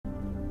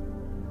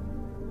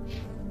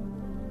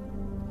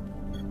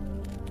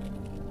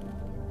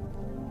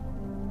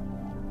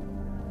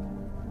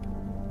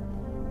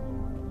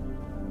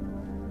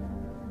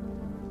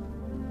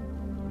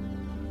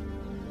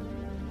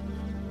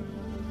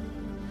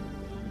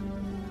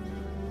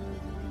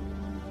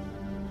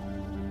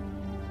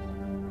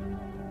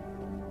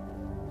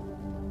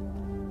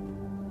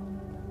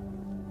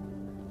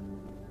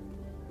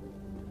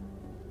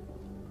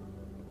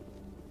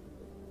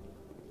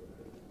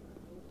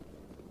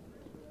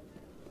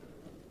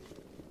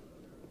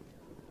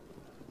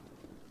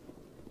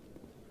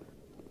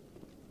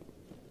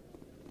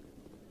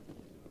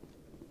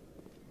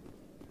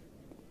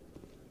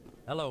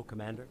Hello,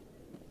 Commander.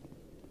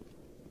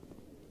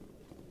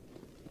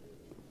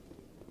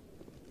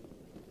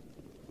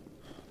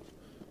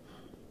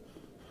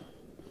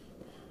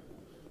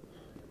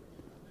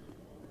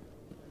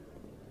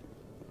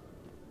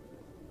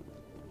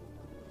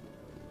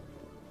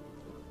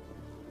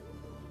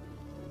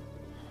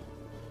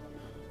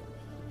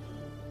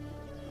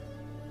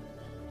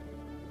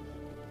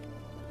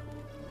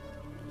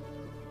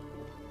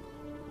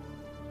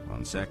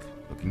 One sec,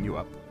 looking you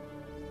up.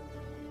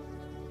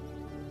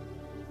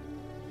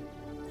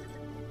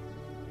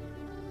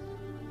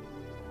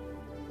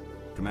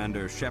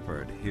 Commander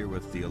Shepard, here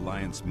with the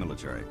Alliance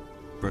military.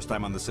 First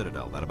time on the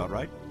Citadel, that about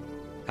right?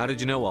 How did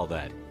you know all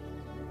that?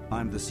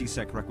 I'm the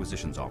CSEC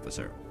requisitions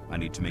officer. I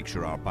need to make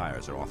sure our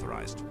buyers are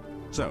authorized.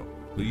 So,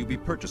 will you be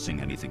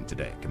purchasing anything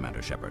today,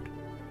 Commander Shepard?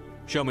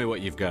 Show me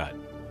what you've got.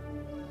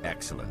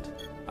 Excellent.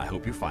 I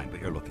hope you find what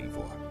you're looking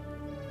for.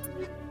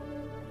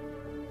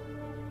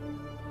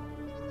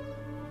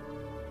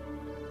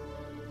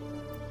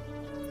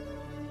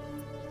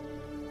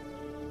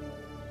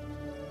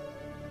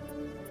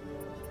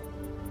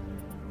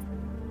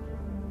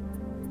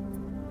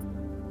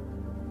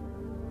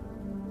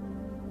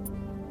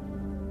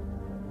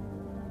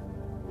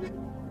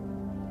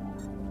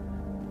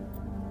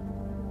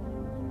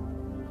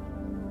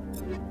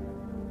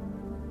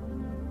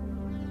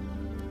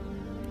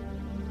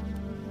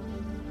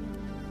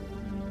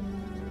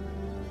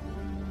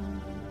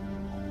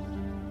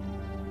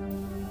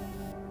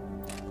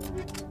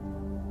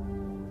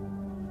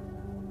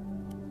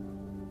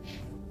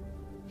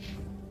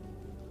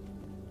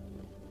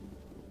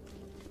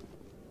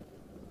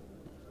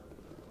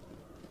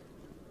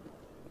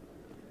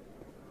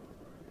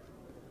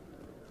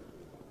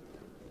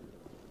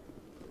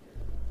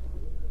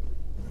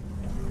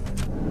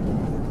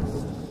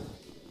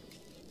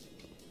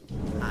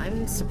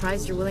 I'm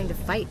surprised you're willing to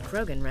fight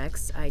Krogan,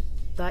 Rex. I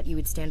thought you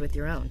would stand with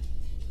your own.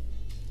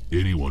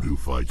 Anyone who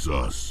fights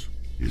us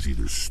is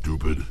either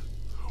stupid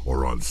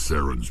or on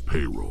Saren's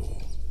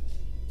payroll.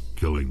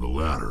 Killing the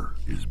latter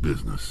is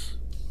business.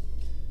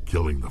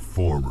 Killing the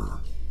former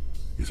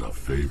is a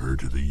favor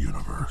to the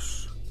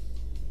universe.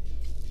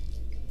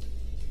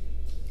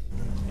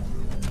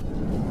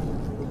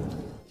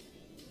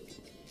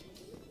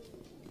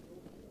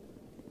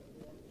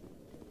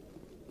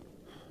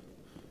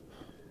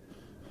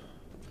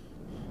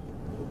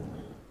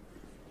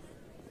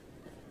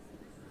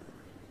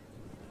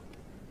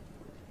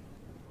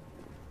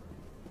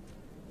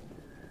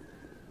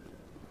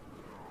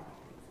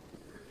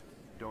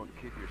 Don't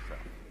kid yourself.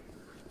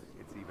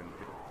 It's even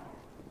good.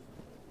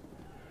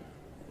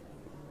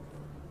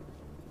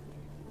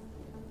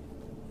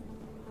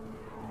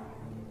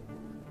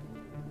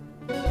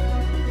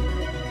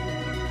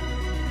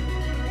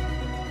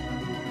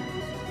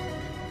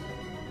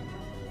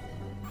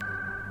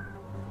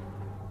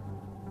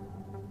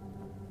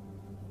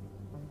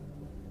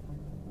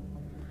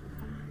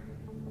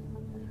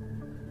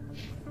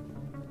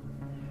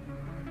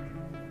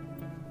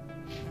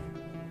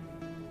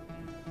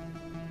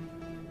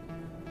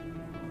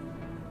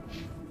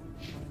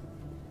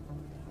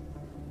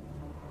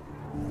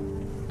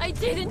 I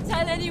didn't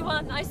tell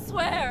anyone, I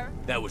swear!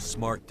 That was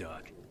smart,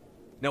 Doc.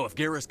 Now if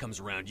Garrus comes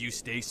around, you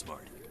stay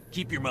smart.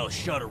 Keep your mouth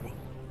shut or we'll...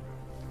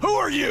 Who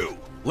are you?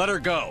 Let her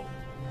go!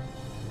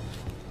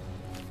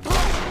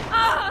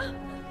 Ah!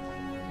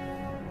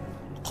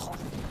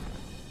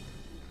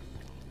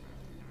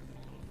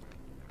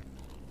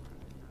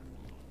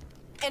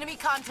 Enemy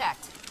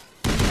contact!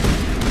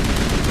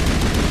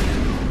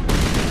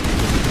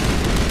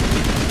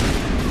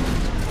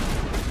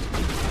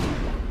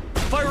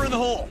 Fire in the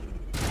hole!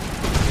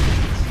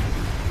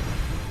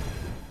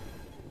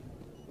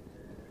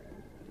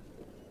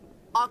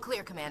 All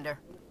clear, Commander.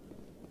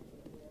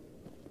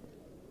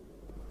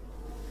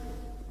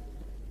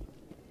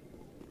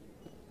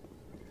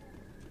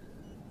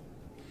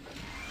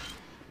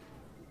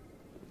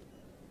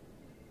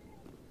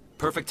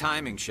 Perfect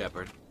timing,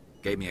 Shepard.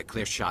 Gave me a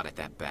clear shot at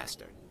that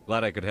bastard.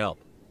 Glad I could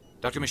help.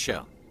 Dr.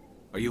 Michelle,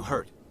 are you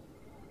hurt?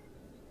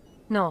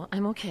 No,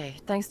 I'm okay.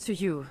 Thanks to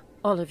you.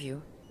 All of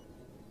you.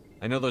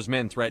 I know those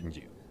men threatened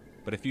you,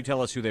 but if you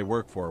tell us who they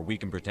work for, we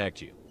can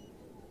protect you.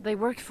 They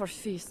work for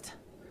Feast.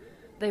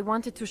 They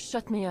wanted to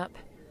shut me up.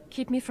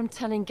 Keep me from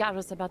telling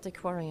Garrus about the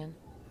Quarian.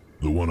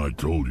 The one I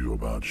told you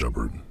about,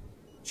 Shepard.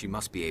 She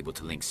must be able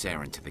to link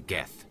Saren to the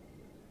Geth.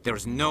 There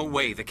is no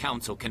way the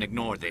Council can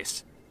ignore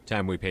this.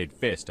 Time we paid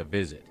Fist a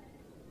visit.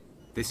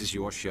 This is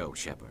your show,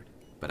 Shepard.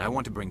 But I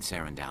want to bring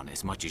Saren down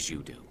as much as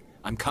you do.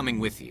 I'm coming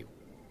with you.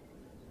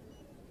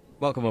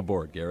 Welcome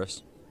aboard,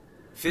 Garrus.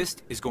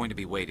 Fist is going to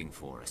be waiting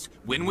for us.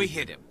 When we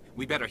hit him,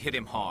 we better hit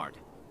him hard.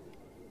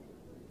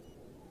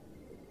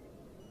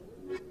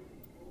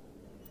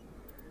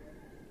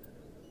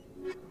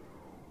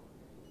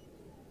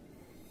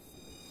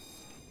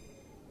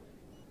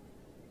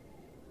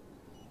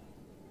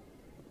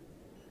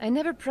 I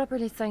never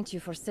properly thanked you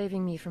for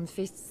saving me from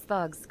Feast's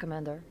thugs,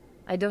 Commander.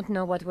 I don't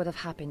know what would have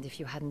happened if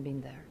you hadn't been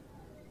there.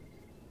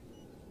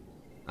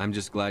 I'm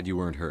just glad you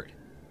weren't hurt.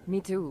 Me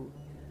too.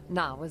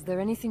 Now, was there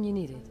anything you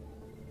needed?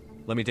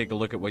 Let me take a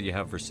look at what you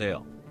have for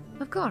sale.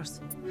 Of course.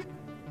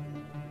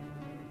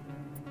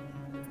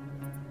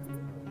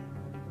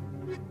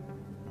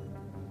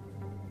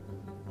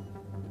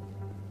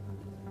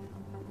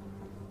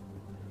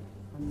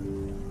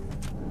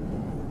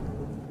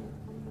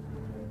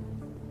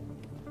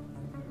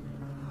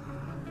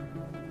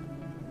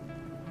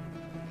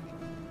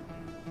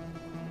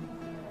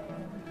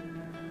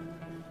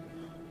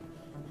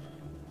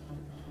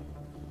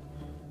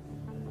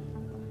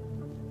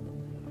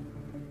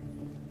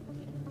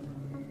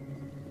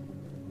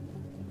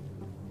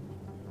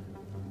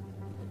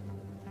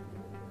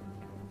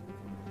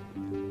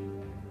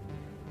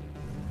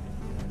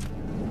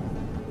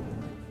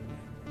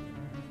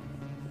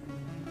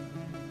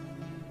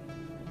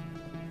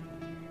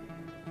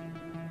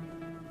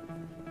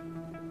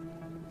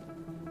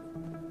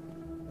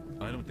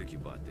 I don't think you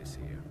bought this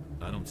here.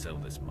 I don't sell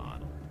this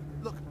model.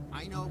 Look,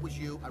 I know it was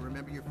you. I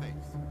remember your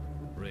face.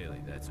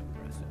 Really, that's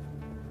impressive.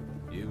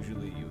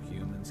 Usually you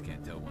humans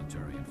can't tell one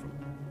Turian from...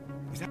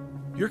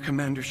 You're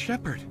Commander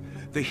Shepard,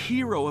 the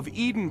hero of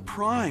Eden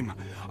Prime.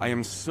 I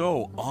am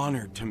so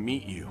honored to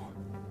meet you.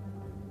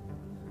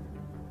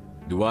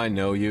 Do I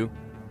know you?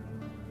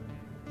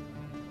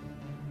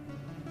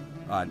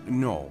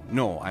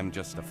 No, I'm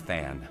just a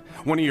fan.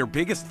 One of your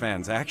biggest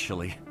fans,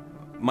 actually.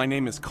 My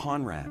name is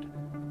Conrad.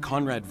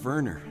 Conrad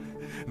Werner.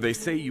 They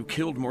say you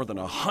killed more than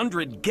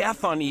 100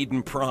 Geth on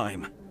Eden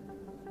Prime.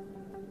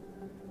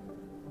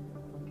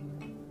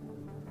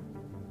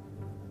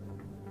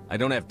 I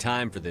don't have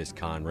time for this,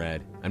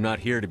 Conrad. I'm not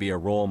here to be a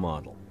role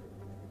model.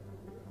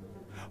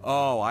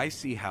 Oh, I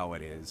see how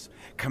it is.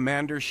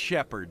 Commander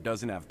Shepard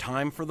doesn't have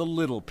time for the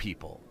little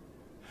people.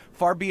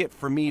 Far be it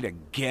for me to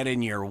get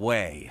in your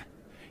way.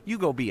 You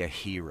go be a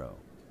hero.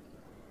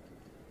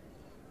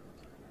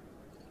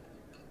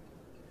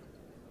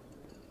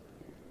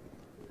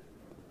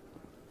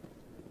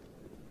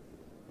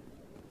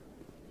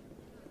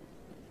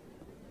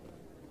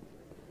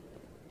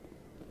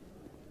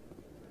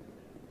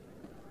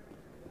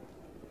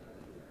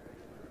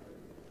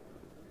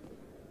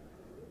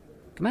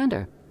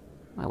 Commander,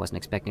 I wasn't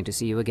expecting to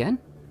see you again.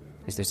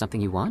 Is there something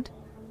you want?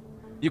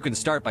 You can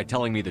start by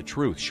telling me the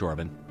truth,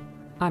 Shorban.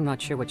 I'm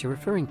not sure what you're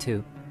referring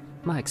to.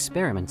 My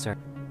experiments are...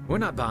 We're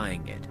not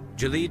buying it.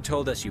 Jalid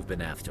told us you've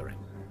been after him.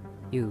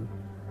 You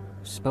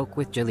spoke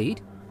with Jalid?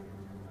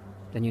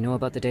 Then you know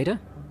about the data?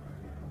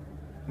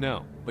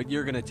 No, but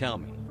you're gonna tell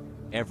me.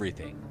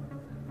 Everything.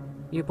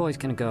 You boys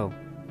can go.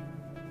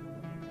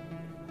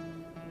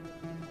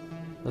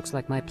 Looks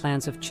like my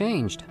plans have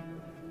changed.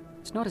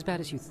 It's not as bad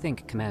as you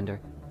think, Commander.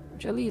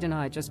 Jalid and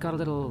I just got a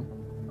little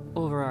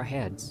over our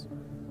heads.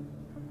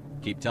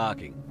 Keep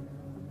talking.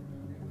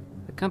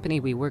 The company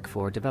we work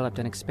for developed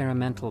an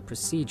experimental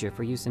procedure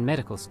for use in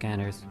medical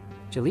scanners.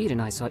 Jalid and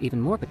I saw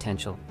even more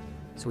potential,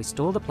 so we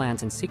stole the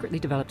plans and secretly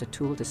developed a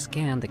tool to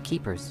scan the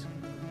Keepers.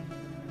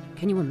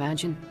 Can you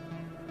imagine?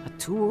 A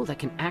tool that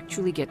can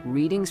actually get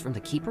readings from the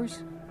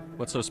Keepers?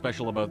 What's so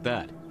special about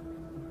that?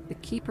 The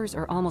Keepers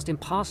are almost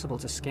impossible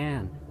to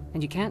scan,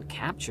 and you can't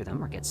capture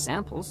them or get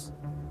samples.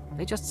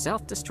 They just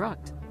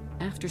self-destruct.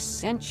 After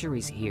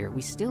centuries here,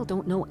 we still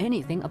don't know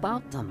anything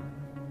about them.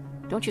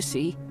 Don't you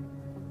see?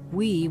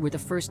 We were the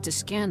first to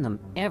scan them,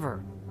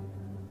 ever.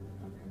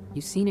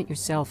 You've seen it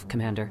yourself,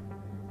 Commander.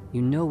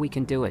 You know we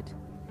can do it.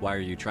 Why are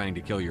you trying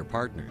to kill your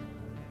partner?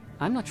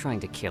 I'm not trying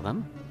to kill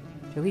him.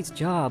 Jalid's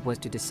job was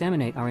to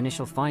disseminate our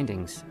initial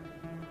findings.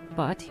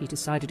 But he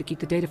decided to keep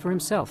the data for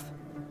himself.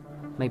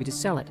 Maybe to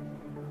sell it.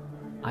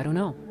 I don't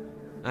know.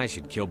 I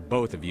should kill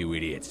both of you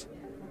idiots.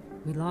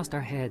 We lost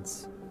our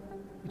heads.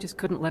 We just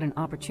couldn't let an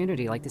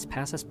opportunity like this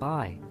pass us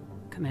by.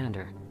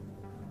 Commander,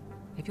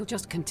 if you'll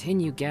just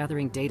continue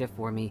gathering data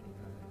for me,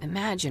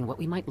 imagine what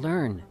we might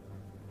learn.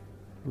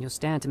 And you'll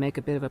stand to make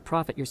a bit of a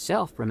profit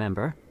yourself,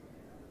 remember?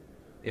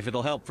 If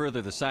it'll help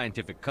further the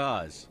scientific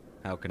cause,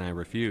 how can I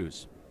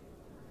refuse?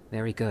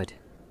 Very good.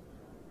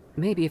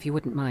 Maybe if you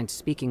wouldn't mind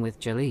speaking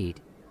with Jalid.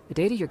 The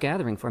data you're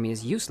gathering for me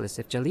is useless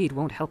if Jalid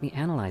won't help me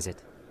analyze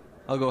it.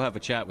 I'll go have a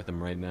chat with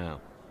him right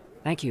now.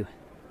 Thank you.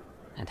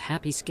 And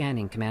happy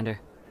scanning, Commander.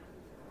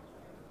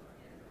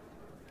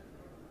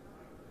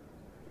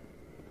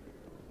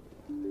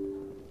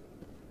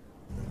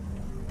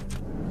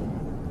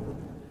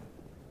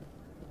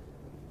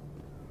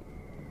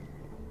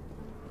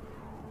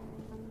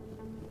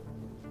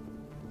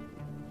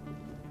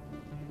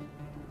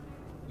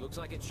 Looks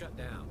like it's shut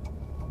down.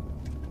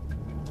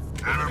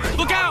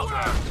 Look out!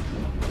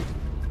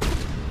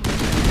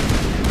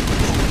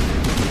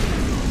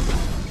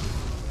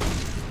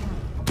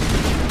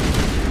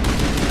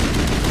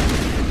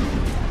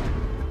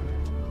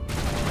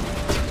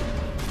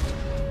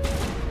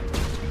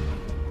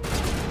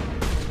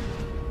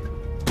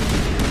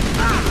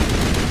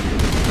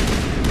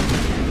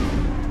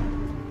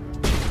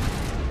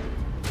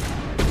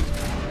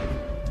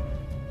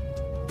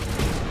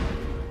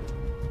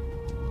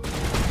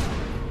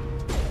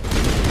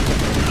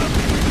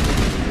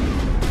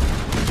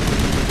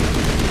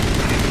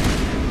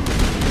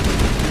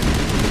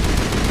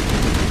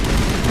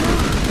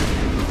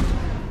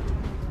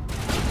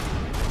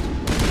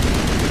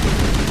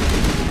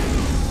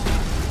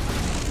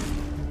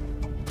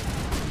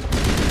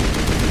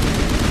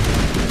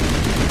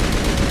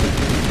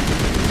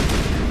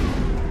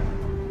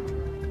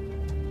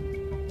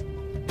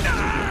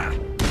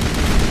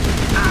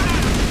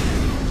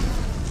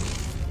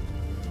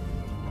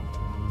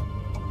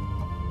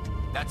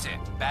 That's it.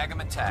 Bag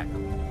 'em and tag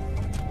 'em.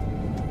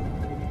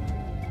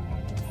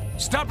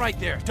 Stop right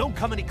there. Don't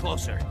come any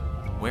closer.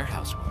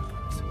 Warehouse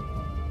workers.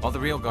 All the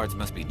real guards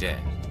must be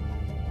dead.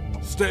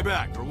 Stay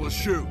back, or we'll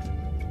shoot.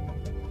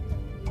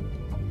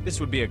 This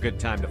would be a good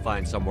time to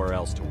find somewhere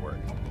else to work.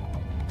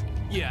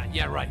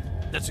 Yeah, right.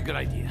 That's a good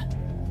idea.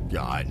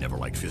 Yeah, I never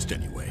liked Fist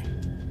anyway.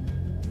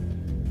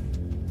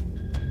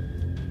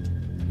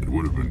 It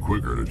would have been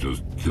quicker to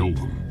just kill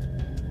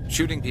them.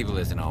 Shooting people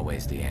isn't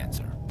always the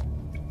answer.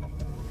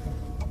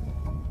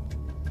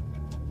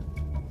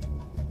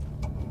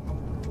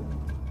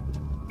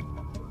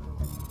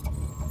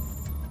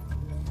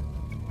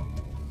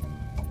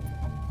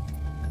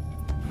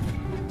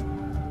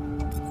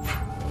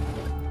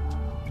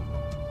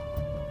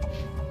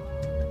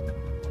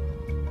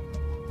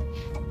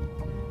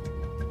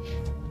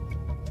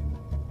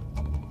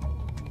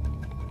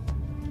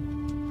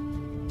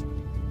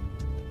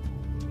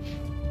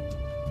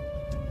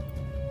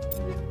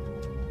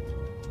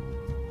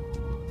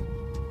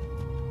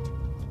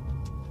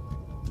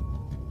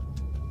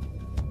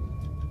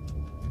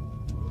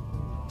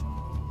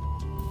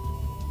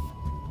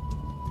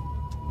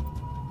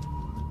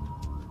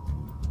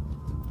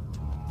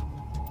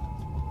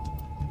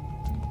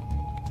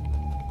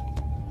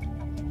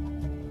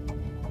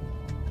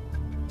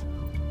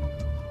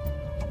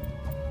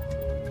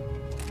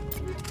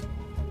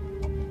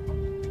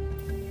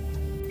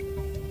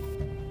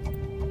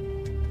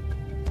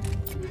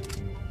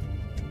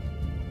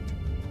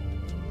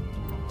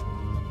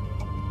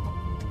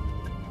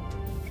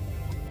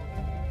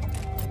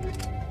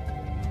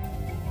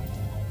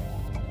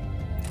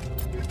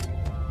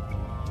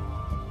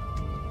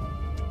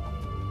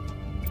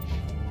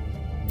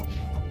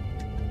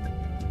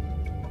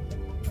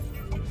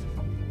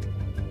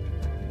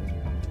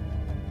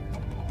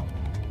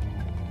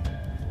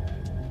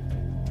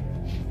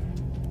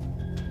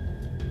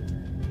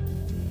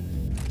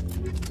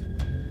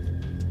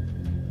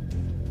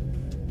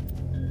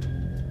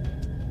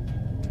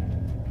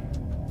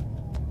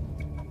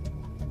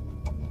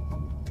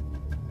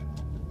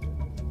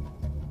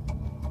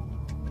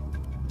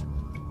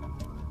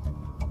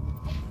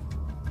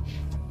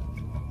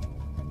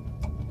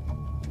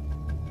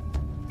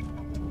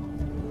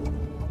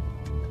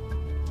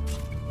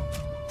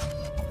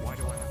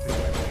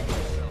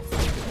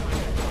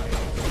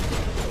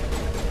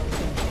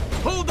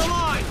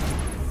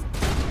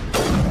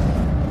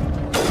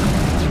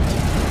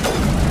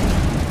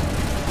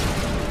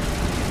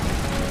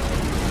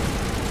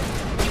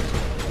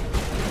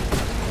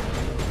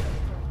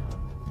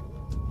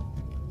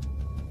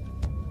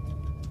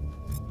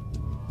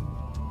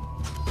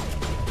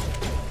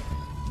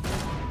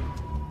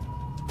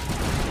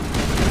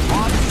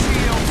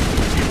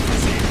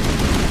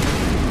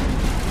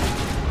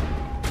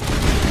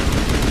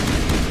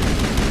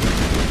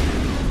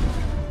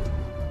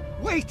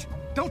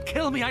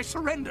 Kill me, I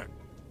surrender.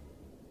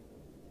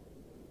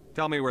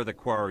 Tell me where the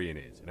Quarian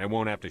is, and I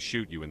won't have to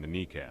shoot you in the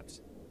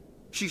kneecaps.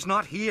 She's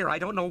not here. I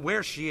don't know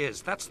where she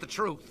is. That's the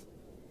truth.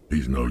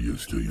 He's no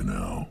use to you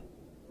now.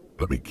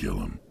 Let me kill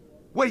him.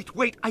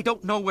 Wait. I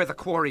don't know where the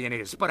Quarian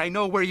is, but I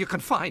know where you can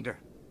find her.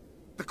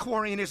 The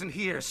Quarian isn't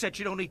here. Said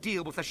she'd only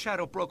deal with the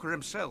Shadow Broker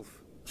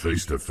himself.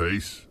 Face to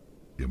face?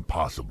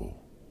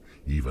 Impossible.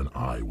 Even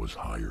I was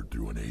hired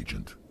through an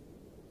agent.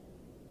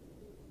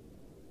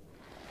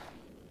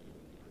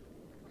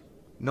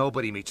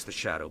 Nobody meets the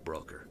Shadow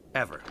Broker,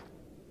 ever.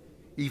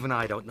 Even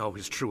I don't know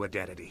his true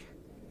identity.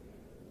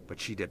 But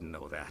she didn't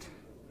know that.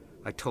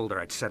 I told her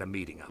I'd set a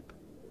meeting up.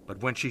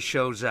 But when she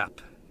shows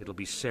up, it'll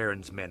be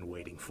Saren's men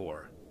waiting for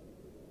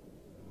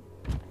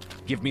her.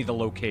 Give me the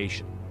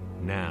location,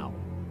 now.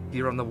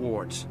 Here on the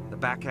wards, the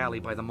back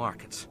alley by the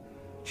markets.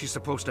 She's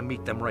supposed to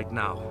meet them right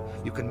now.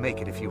 You can make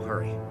it if you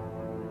hurry.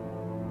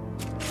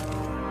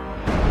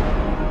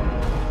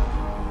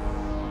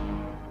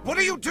 What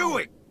are you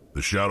doing?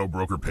 The Shadow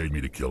Broker paid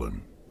me to kill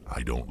him.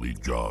 I don't leave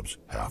jobs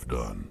half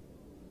done.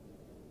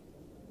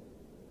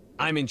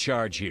 I'm in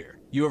charge here.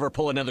 You ever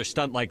pull another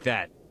stunt like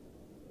that?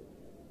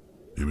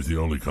 It was the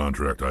only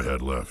contract I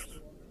had left.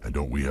 And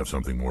don't we have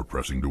something more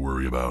pressing to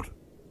worry about?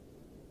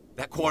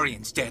 That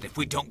Quarian's dead if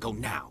we don't go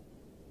now.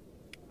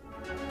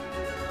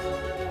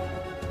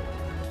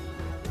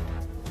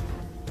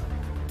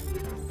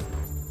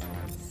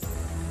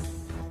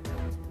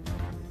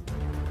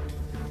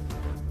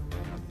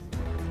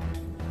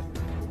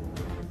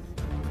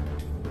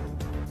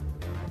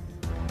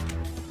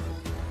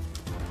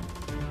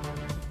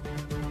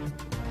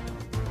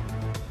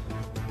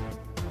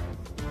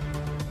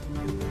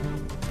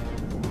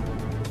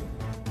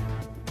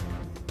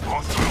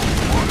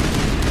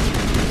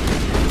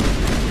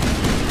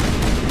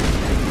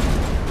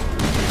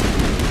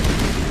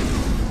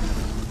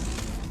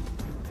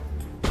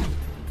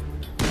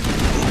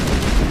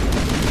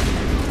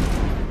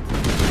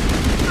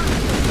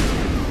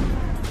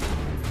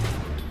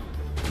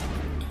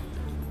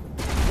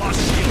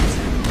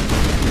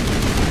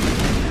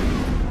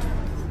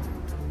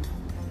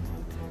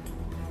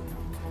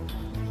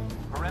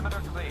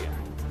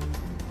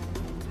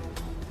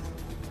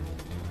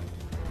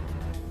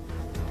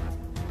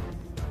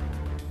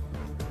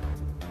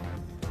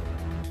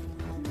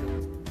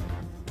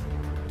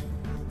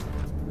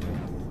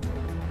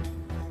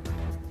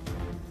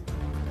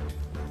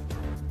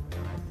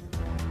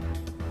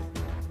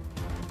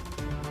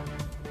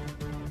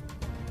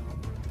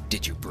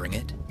 Did you bring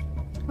it?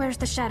 Where's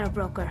the Shadow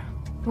Broker?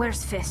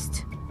 Where's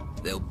Fist?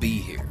 They'll be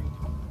here.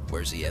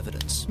 Where's the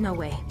evidence? No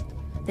way.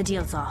 The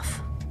deal's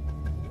off.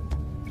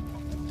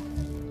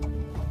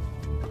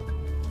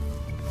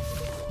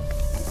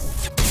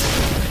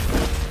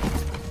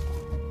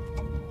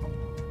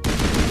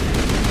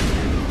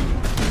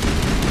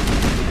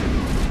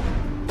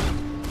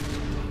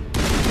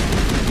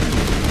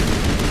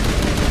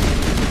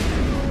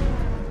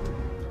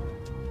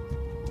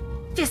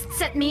 Fist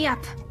set me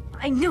up.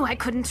 I knew I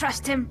couldn't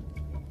trust him.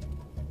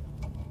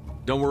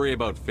 Don't worry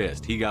about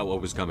Fist. He got what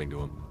was coming to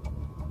him.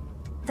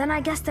 Then I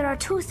guess there are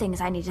two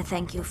things I need to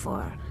thank you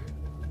for.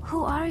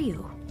 Who are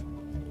you?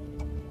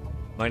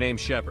 My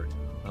name's Shepard.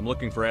 I'm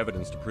looking for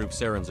evidence to prove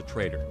Saren's a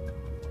traitor.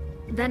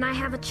 Then I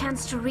have a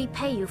chance to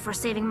repay you for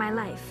saving my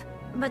life.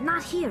 But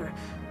not here.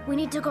 We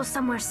need to go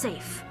somewhere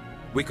safe.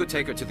 We could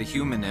take her to the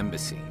human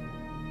embassy.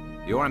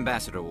 Your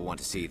ambassador will want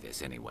to see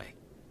this anyway.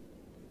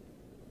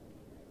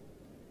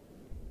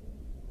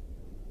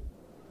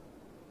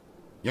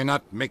 You're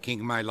not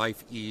making my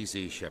life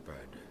easy,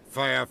 Shepard.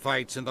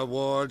 Firefights in the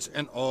wards,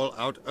 an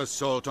all-out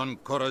assault on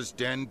Korra's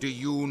den. Do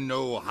you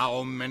know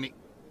how many...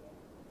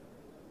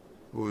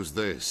 Who's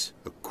this?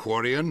 A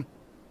Quarian?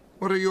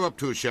 What are you up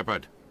to,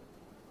 Shepard?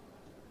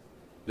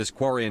 This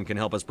Quarian can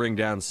help us bring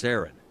down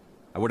Saren.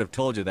 I would have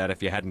told you that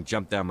if you hadn't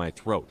jumped down my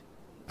throat.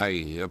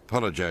 I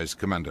apologize,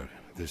 Commander.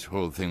 This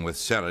whole thing with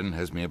Saren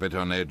has me a bit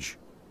on edge.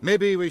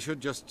 Maybe we should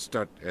just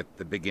start at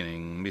the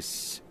beginning,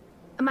 Miss...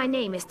 My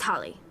name is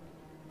Tali.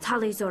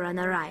 Tali Zora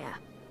Naraya.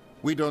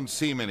 We don't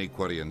see many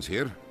Quarians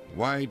here.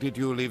 Why did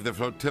you leave the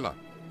flotilla?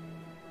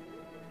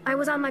 I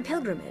was on my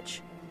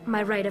pilgrimage.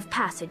 My rite of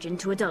passage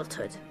into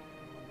adulthood.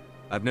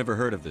 I've never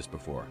heard of this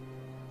before.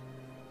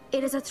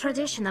 It is a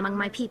tradition among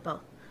my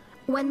people.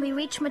 When we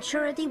reach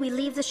maturity, we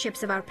leave the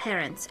ships of our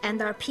parents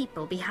and our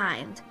people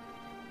behind.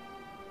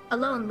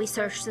 Alone, we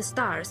search the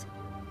stars,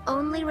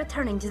 only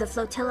returning to the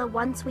flotilla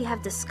once we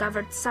have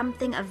discovered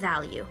something of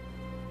value.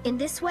 In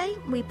this way,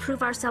 we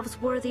prove ourselves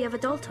worthy of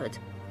adulthood.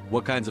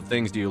 What kinds of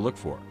things do you look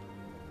for?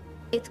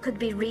 It could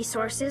be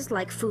resources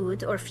like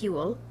food or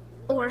fuel,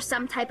 or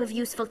some type of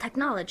useful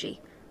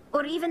technology,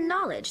 or even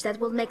knowledge that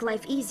will make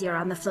life easier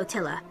on the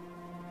flotilla.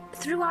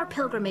 Through our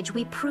pilgrimage,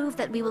 we prove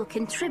that we will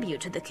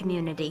contribute to the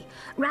community,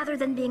 rather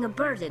than being a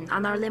burden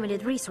on our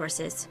limited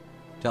resources.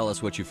 Tell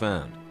us what you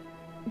found.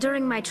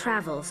 During my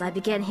travels, I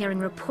began hearing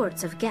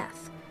reports of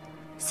Geth.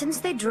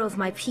 Since they drove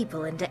my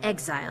people into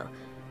exile,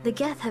 the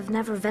Geth have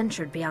never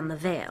ventured beyond the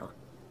Veil.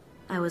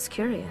 I was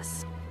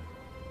curious.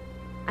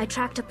 I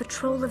tracked a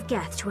patrol of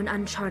Geth to an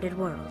uncharted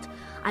world.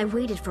 I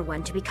waited for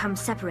one to become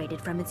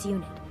separated from its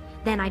unit.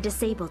 Then I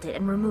disabled it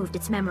and removed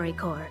its memory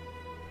core.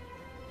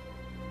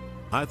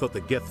 I thought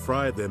the Geth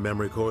fried their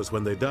memory cores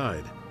when they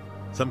died.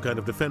 Some kind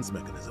of defense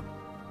mechanism.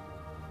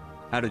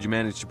 How did you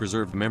manage to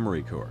preserve the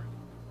memory core?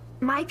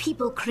 My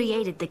people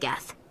created the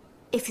Geth.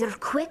 If you're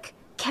quick,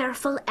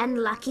 careful, and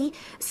lucky,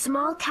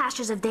 small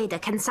caches of data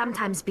can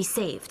sometimes be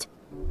saved.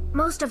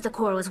 Most of the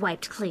core was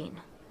wiped clean,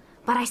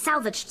 but I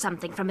salvaged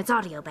something from its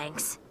audio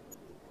banks.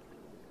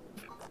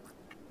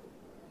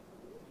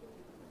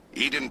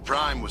 Eden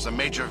Prime was a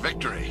major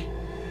victory.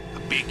 The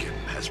beacon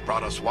has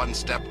brought us one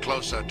step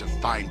closer to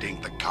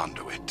finding the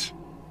conduit.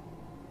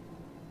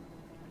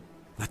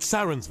 That's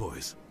Saren's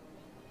voice.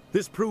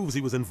 This proves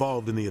he was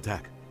involved in the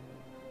attack.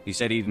 He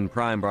said Eden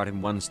Prime brought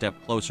him one step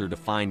closer to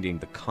finding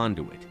the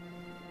conduit.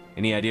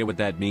 Any idea what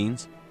that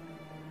means?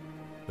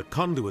 The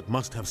conduit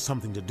must have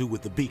something to do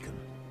with the beacon.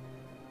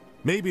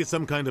 Maybe it's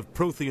some kind of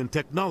Prothean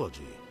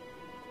technology.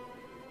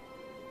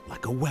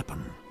 Like a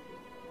weapon.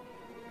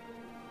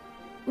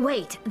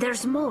 Wait,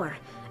 there's more.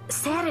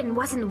 Saren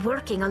wasn't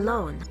working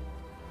alone.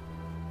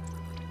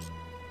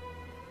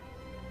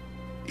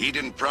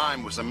 Eden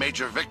Prime was a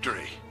major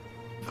victory.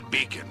 The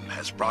beacon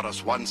has brought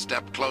us one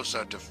step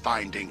closer to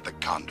finding the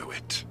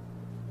conduit.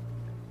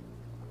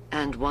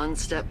 And one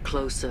step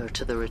closer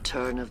to the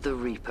return of the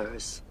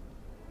Reapers.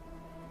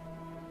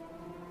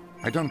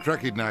 I don't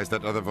recognize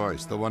that other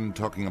voice, the one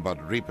talking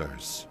about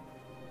Reapers.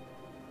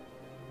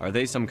 Are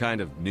they some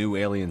kind of new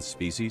alien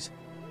species?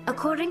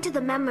 According to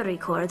the memory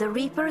core, the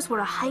Reapers were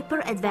a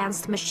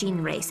hyper-advanced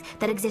machine race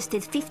that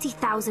existed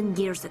 50,000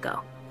 years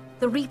ago.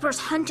 The Reapers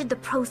hunted the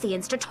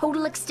Protheans to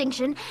total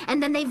extinction,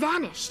 and then they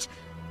vanished.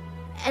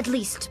 At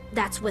least,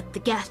 that's what the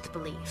Geth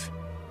believe.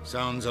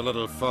 Sounds a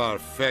little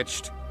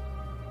far-fetched.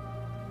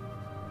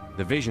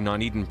 The vision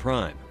on Eden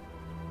Prime.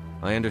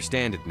 I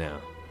understand it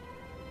now.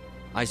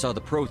 I saw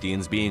the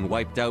Protheans being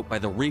wiped out by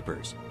the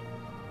Reapers.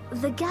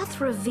 The Geth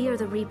revere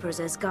the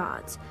Reapers as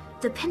gods,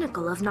 the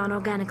pinnacle of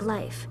non-organic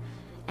life.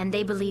 And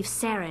they believe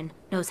Saren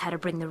knows how to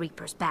bring the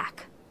Reapers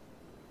back.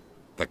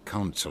 The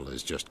Council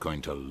is just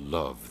going to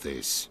love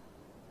this.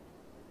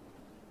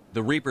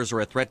 The Reapers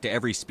are a threat to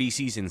every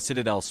species in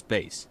Citadel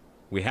space.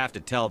 We have to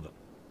tell them.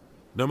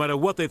 No matter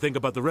what they think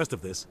about the rest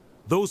of this,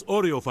 those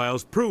audio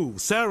files prove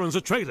Saren's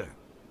a traitor.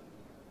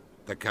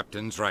 The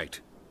Captain's right.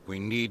 We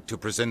need to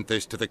present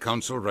this to the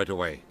Council right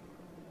away.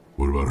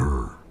 What about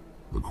her,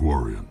 the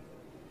Quarian?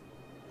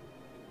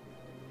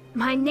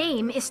 My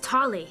name is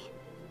Tali.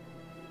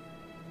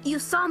 You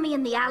saw me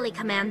in the alley,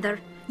 Commander.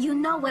 You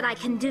know what I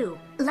can do.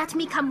 Let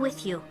me come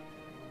with you.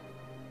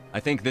 I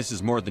think this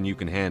is more than you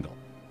can handle.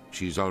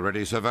 She's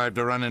already survived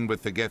a run-in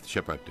with the Geth,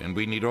 Shepard, and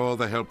we need all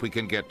the help we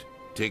can get.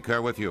 Take her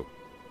with you.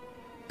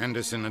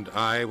 Anderson and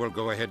I will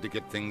go ahead to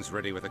get things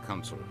ready with the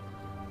Council.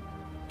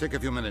 Take a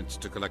few minutes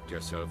to collect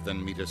yourself,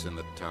 then meet us in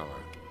the tower.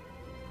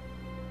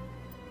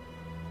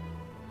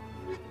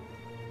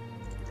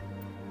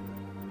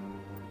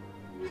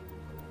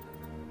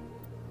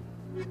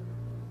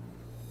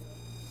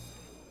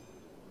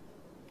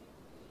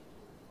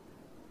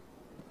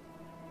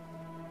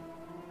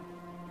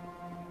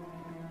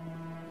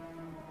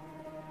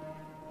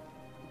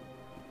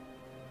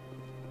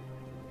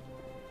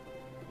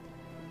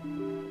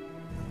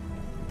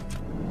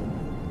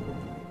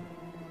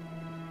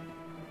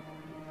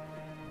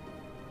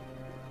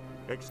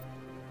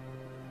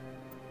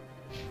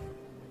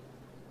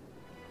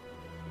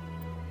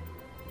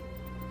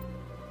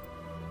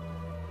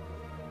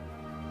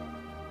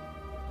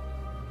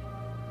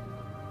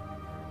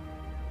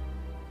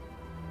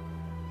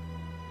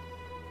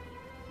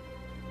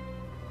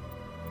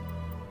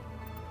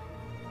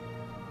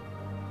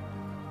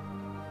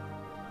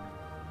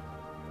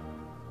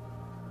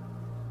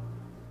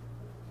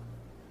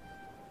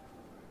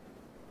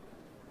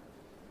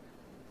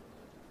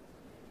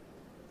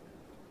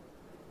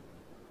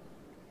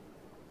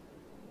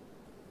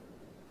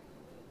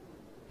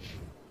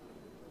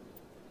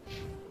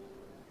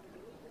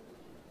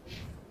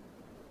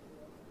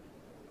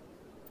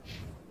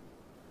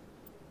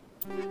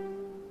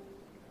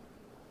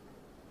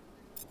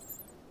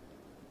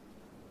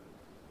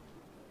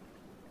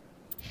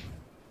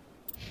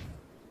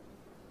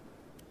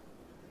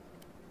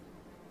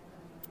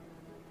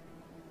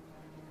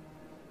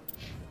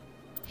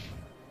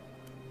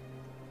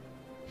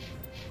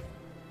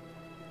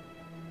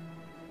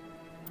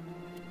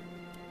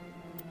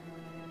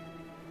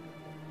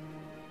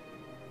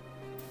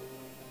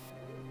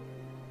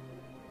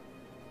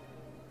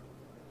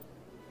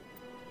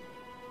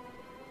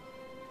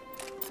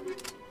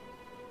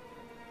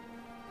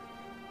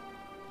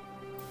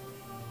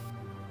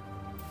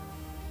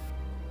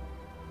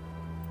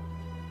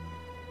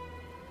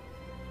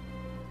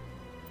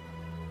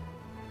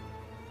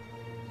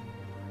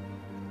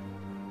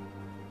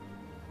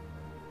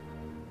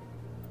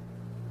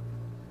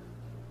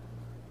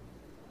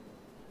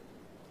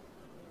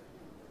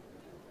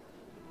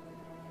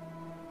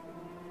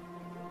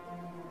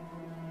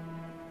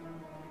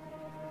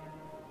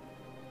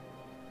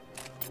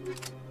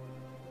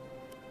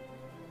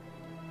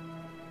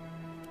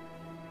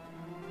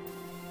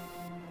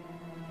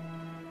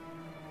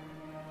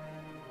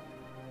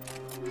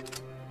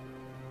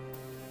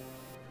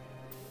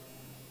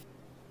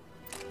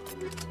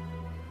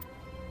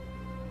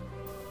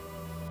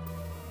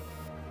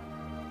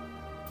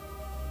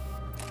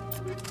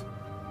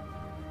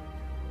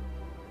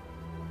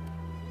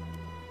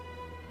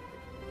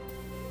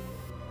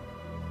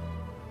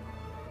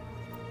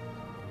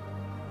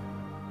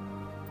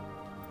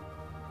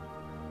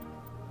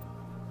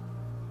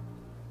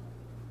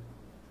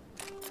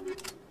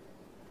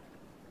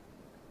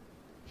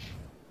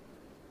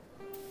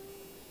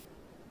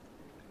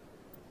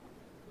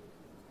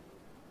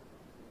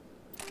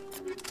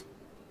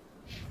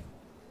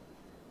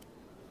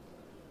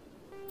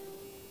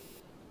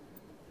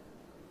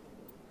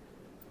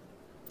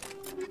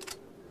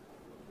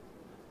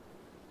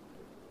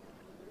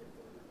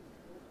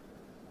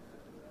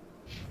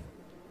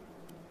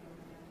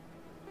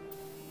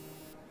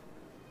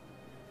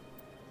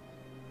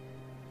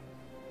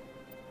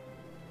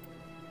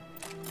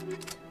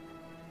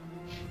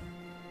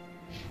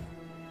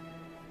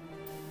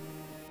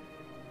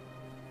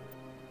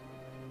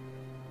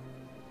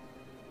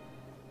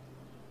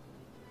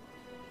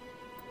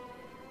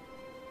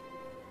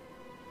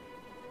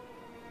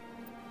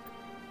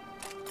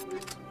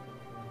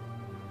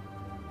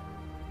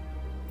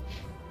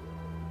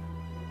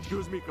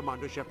 Excuse me,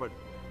 Commander Shepard.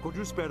 Could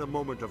you spare a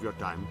moment of your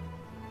time?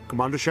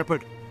 Commander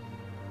Shepard,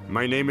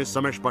 my name is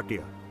Samesh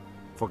Bhatia.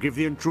 Forgive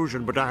the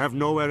intrusion, but I have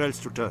nowhere else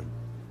to turn.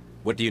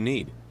 What do you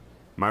need?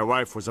 My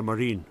wife was a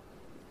Marine.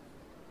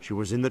 She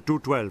was in the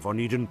 212 on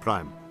Eden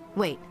Prime.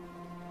 Wait,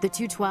 the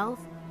 212?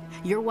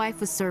 Your wife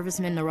was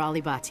serviceman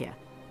Nirali Bhatia.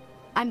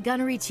 I'm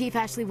Gunnery Chief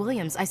Ashley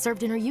Williams. I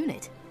served in her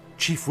unit.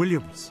 Chief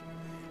Williams,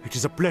 it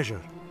is a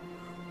pleasure.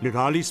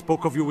 Nirali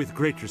spoke of you with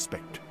great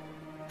respect.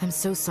 I'm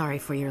so sorry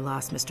for your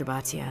loss, Mr.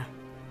 Bhatia.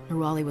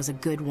 Nirali was a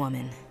good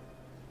woman.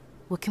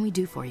 What can we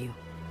do for you?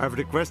 I've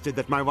requested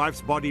that my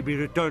wife's body be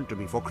returned to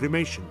me for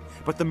cremation,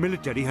 but the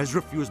military has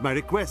refused my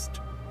request.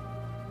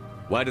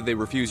 Why did they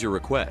refuse your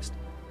request?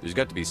 There's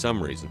got to be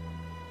some reason.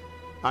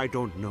 I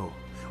don't know.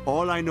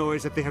 All I know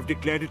is that they have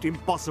declared it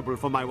impossible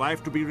for my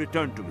wife to be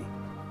returned to me.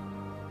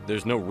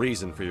 There's no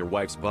reason for your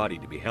wife's body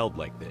to be held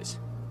like this.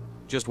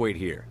 Just wait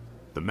here.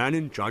 The man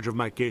in charge of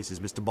my case is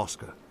Mr.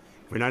 Bosker.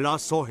 When I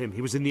last saw him,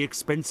 he was in the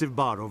expensive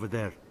bar over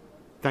there.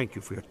 Thank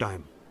you for your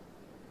time.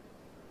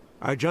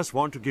 I just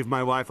want to give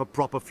my wife a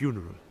proper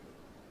funeral,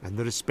 and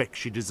the respect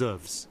she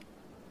deserves.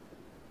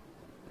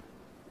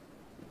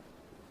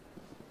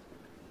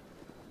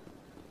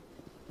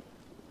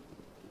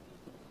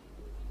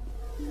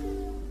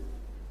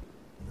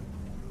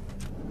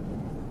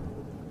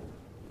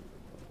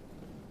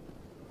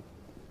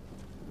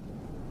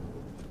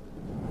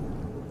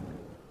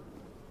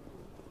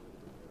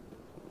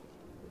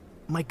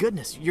 My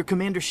goodness, you're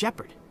Commander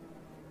Shepard.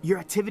 Your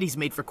activities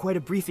made for quite a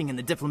briefing in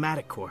the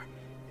diplomatic corps.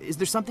 Is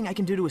there something I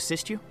can do to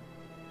assist you?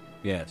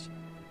 Yes.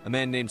 A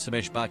man named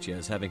Samesh Bhatia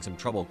is having some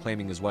trouble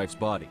claiming his wife's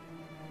body.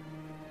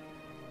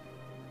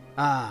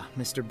 Ah,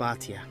 Mr.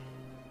 Bhatia.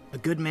 A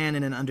good man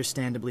in an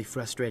understandably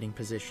frustrating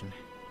position.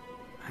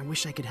 I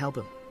wish I could help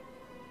him.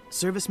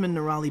 Serviceman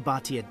Nirali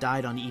Bhatia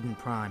died on Eden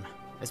Prime,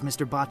 as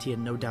Mr. Bhatia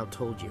no doubt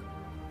told you.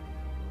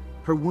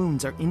 Her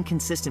wounds are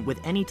inconsistent with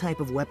any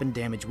type of weapon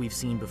damage we've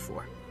seen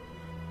before.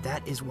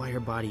 That is why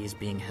her body is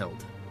being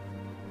held.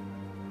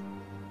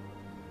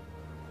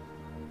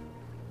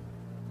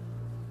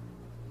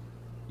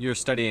 You're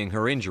studying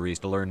her injuries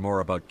to learn more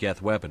about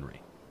Geth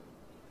weaponry.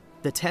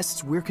 The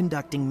tests we're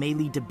conducting may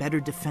lead to better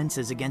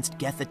defenses against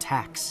Geth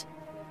attacks.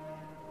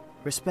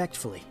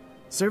 Respectfully,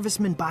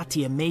 Serviceman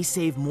Bhatia may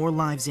save more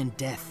lives in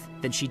death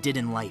than she did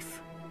in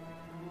life.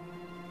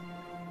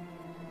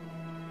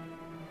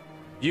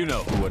 You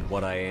know who and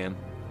what I am.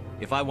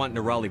 If I want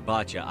Nirali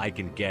Bhatia, I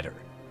can get her.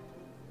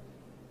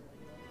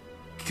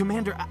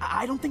 Commander,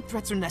 I don't think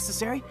threats are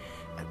necessary.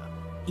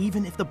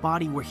 Even if the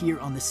body were here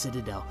on the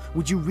Citadel,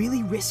 would you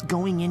really risk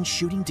going in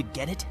shooting to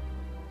get it?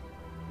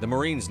 The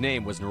Marine's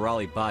name was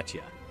Nirali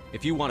Bhatia.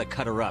 If you want to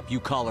cut her up, you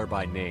call her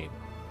by name.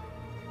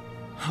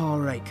 All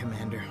right,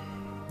 Commander.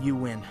 You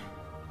win.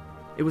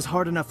 It was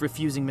hard enough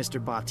refusing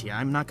Mr. Bhatia.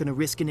 I'm not going to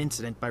risk an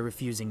incident by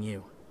refusing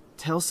you.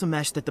 Tell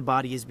Samesh that the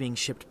body is being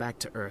shipped back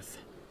to Earth.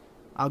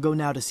 I'll go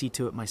now to see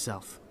to it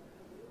myself.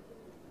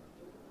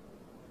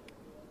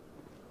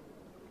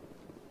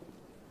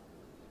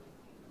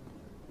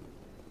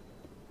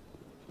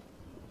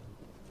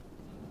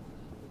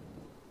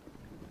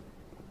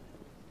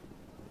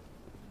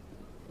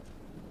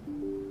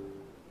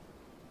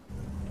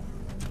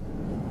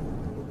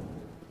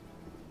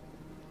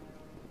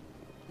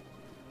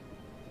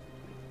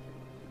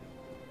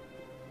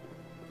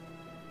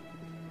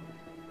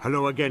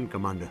 Hello again,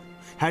 Commander.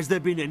 Has there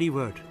been any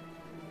word?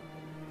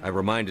 I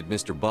reminded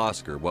Mr.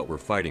 Bosker what we're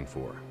fighting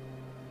for.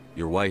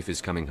 Your wife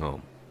is coming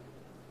home.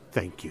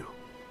 Thank you.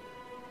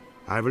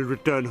 I will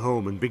return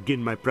home and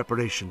begin my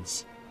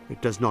preparations.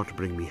 It does not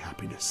bring me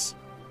happiness,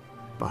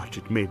 but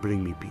it may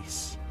bring me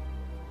peace.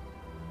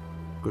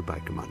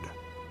 Goodbye, Commander.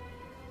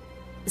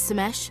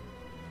 Samesh,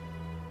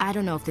 I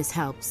don't know if this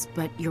helps,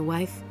 but your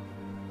wife,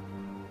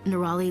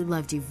 Nirali,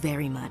 loved you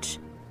very much.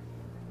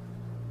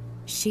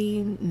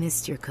 She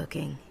missed your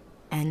cooking,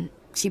 and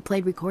she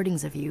played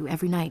recordings of you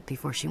every night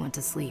before she went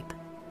to sleep.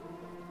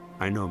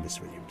 I know, Miss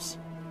Williams.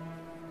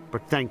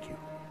 But thank you.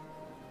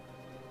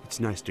 It's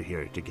nice to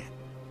hear it again.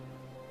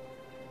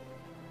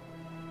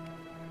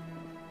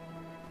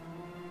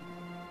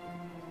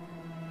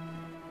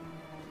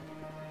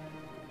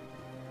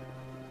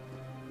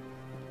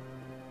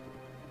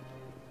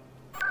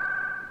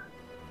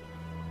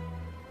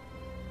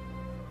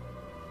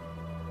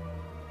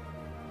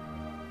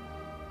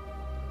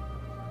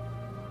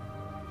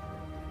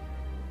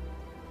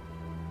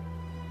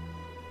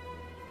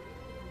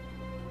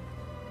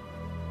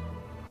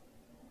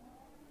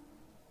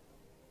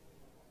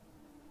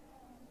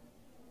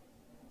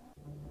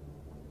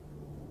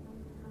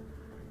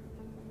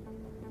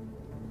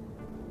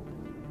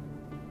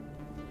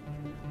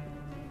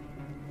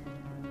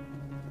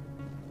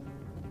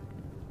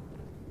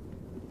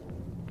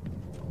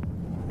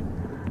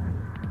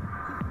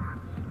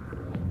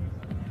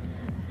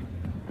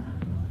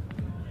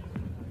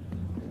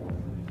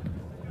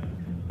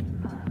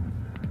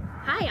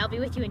 I'll be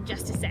with you in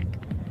just a sec.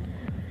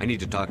 I need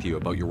to talk to you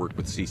about your work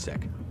with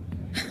C-Sec.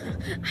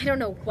 I don't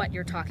know what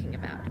you're talking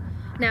about.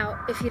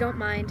 Now, if you don't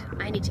mind,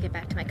 I need to get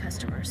back to my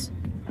customers.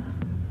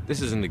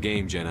 This isn't a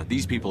game, Jenna.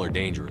 These people are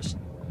dangerous.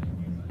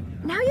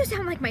 Now you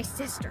sound like my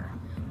sister.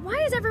 Why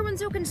is everyone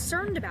so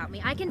concerned about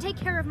me? I can take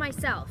care of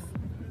myself.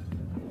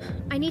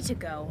 I need to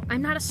go.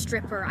 I'm not a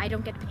stripper. I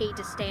don't get paid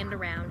to stand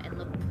around and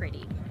look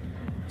pretty.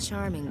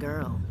 Charming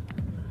girl.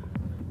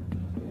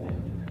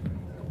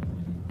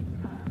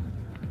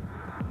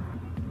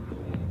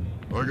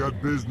 I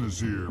got business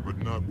here, but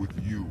not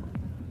with you.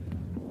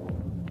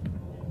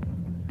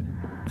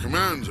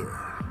 Commander.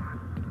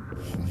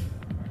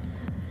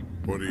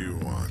 What do you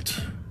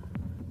want?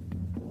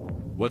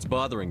 What's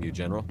bothering you,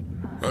 General?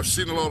 I've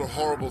seen a lot of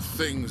horrible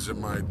things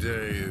in my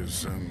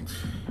days, and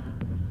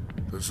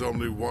there's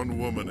only one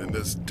woman in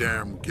this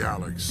damn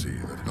galaxy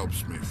that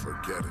helps me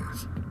forget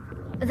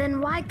it.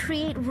 Then why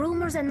create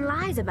rumors and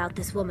lies about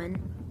this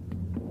woman?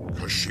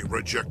 Because she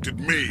rejected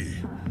me!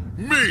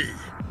 Me!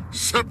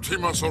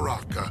 Septimus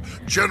Oraka,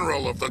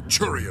 General of the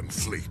Turian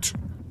Fleet.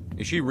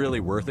 Is she really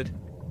worth it?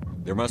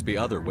 There must be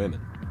other women.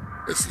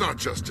 It's not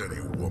just any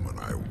woman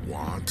I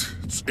want.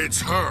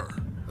 It's her,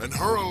 and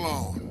her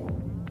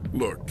alone.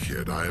 Look,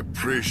 kid, I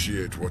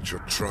appreciate what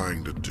you're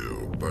trying to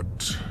do,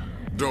 but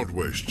don't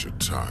waste your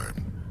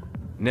time.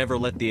 Never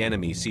let the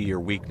enemy see your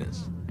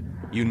weakness.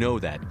 You know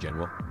that,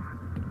 General.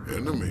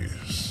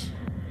 Enemies?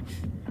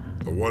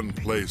 The one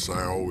place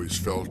I always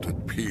felt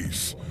at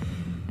peace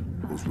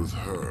was with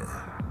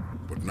her.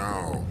 But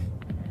now,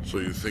 so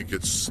you think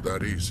it's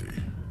that easy?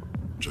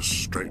 Just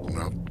straighten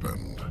up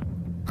and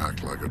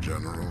Act like a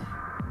general?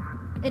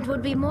 It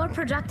would be more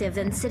productive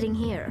than sitting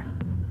here.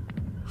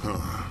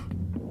 Huh.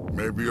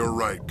 Maybe you're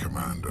right,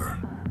 Commander.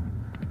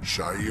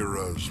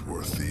 Shaira's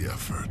worth the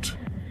effort.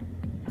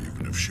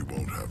 Even if she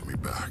won't have me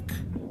back.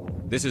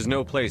 This is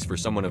no place for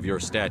someone of your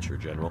stature,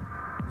 General.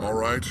 All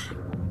right.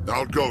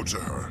 I'll go to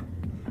her.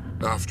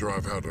 After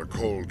I've had a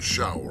cold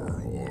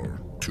shower or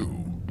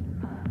two.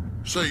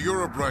 Say,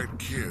 you're a bright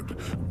kid.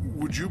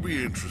 Would you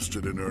be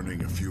interested in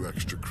earning a few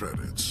extra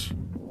credits?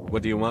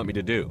 What do you want me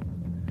to do?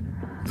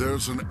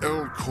 There's an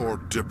L-Corps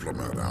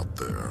diplomat out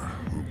there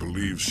who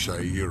believes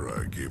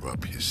Shaira gave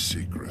up his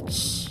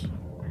secrets.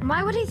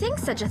 Why would he think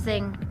such a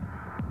thing?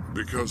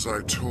 Because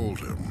I told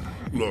him.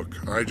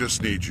 Look, I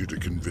just need you to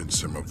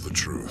convince him of the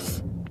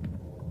truth.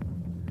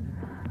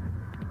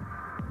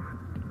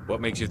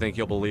 What makes you think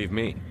he'll believe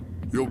me?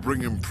 You'll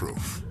bring him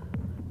proof.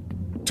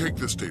 Take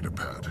this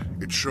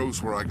datapad. It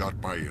shows where I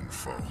got my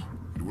info.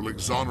 It will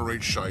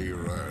exonerate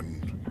Shaira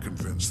and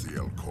convince the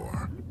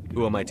L-Corps.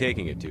 Who am I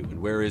taking it to,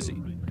 and where is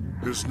he?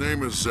 His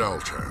name is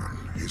Zaltan.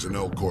 He's an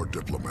L-Corps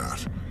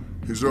diplomat.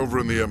 He's over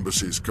in the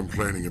embassies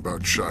complaining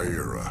about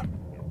Shaira.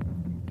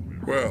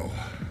 Well,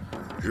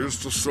 here's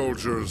to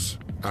soldiers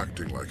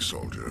acting like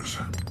soldiers.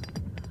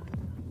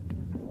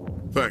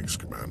 Thanks,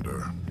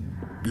 Commander.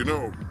 You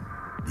know,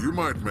 you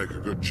might make a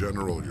good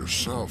general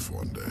yourself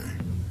one day.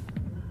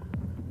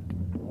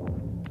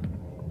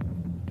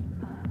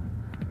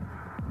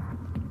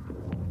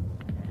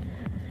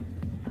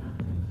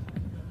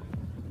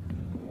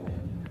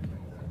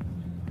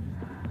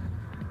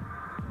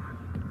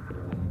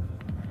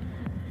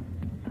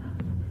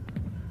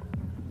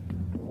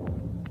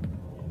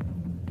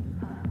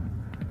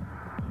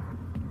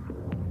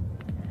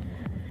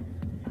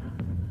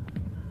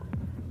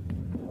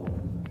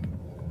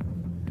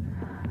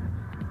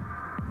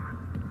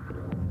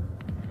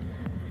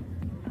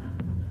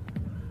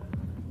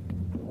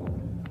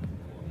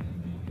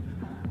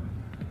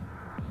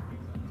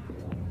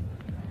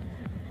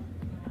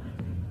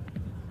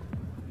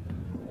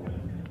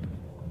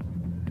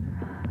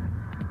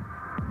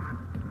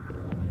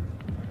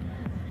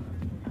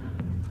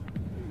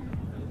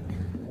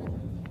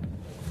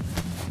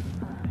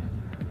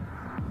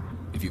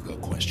 If you've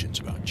got questions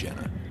about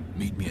Jenna,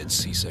 meet me at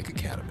CSEC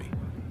Academy.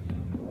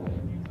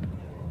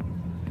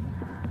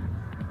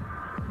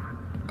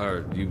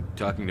 Are you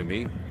talking to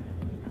me?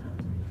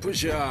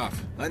 Push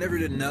off. I never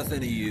did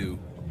nothing to you.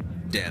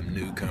 Damn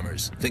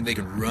newcomers. Think they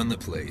can run the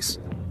place.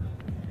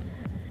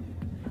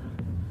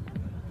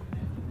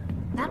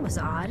 That was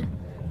odd.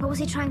 What was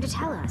he trying to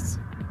tell us?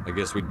 I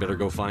guess we'd better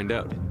go find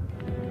out.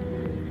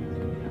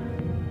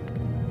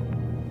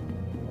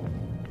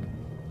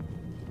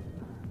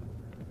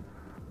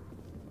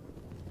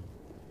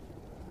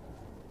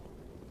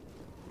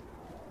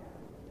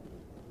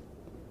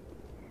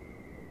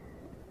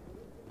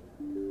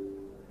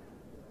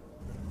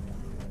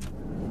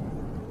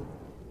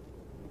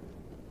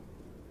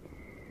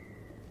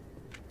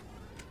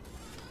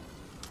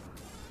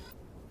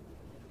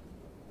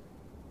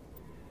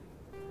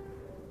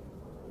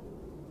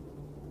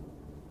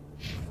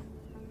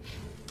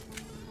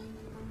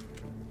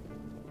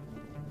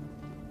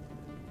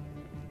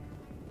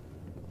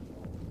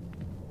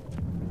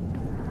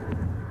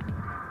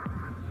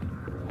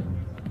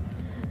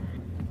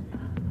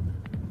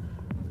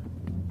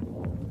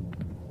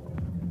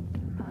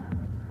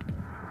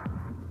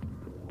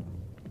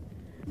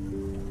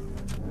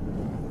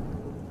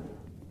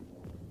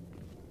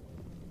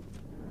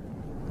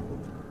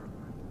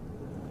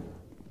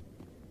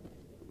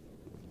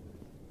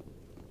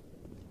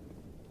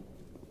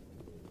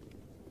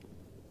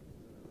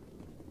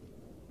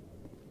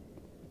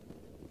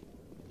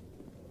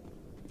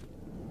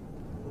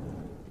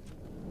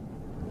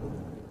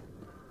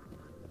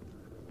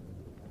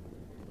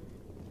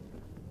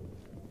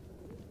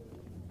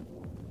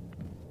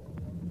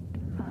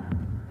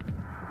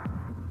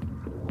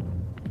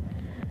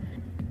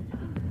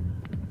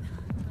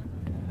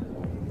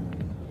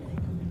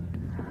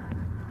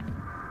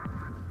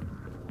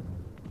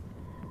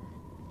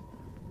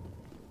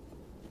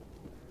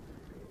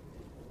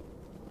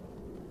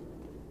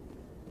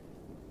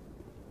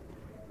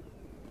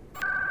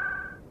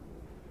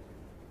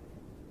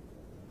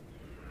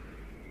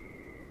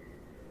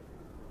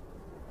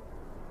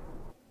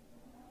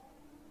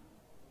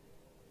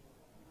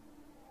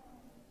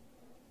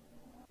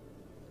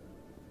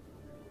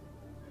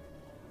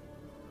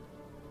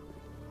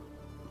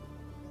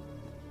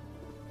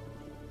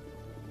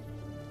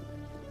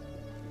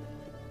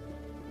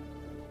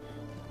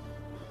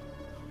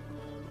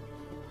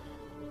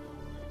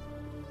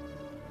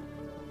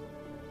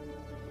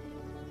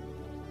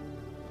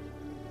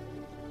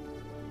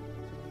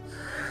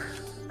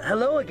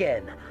 Hello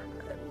again.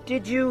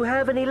 Did you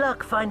have any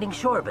luck finding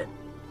Shorban?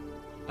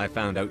 I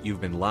found out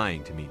you've been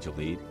lying to me,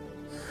 Jalid.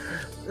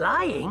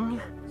 Lying?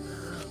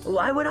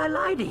 Why would I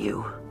lie to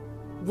you?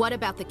 What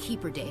about the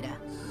Keeper data?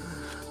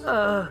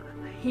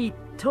 He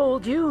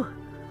told you?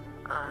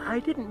 I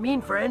didn't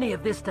mean for any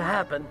of this to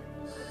happen.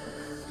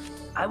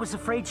 I was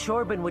afraid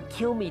Shorban would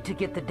kill me to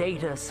get the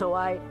data, so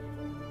I...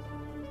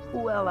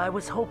 Well, I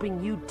was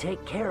hoping you'd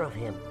take care of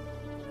him.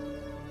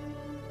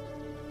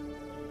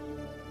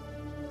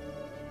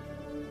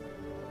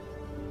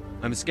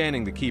 I'm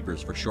scanning the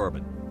Keepers for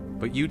Shorban,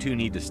 but you two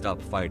need to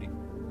stop fighting.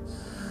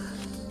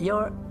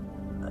 You're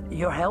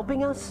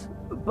helping us?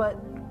 But,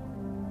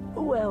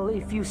 well,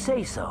 if you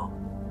say so.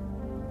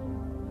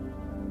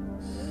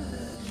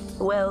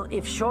 Well,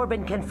 if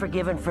Shorban can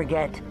forgive and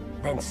forget,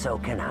 then so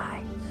can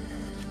I.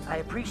 I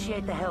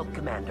appreciate the help,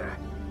 Commander.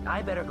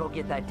 I better go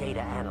get that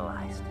data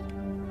analyzed.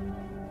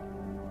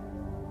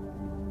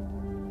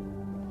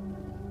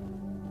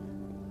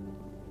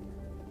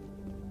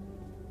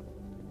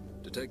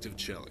 Detective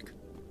Chelik,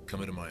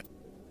 come into my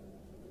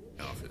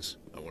office.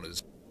 I wanted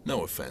to...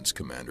 No offense,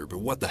 Commander, but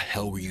what the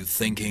hell were you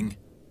thinking?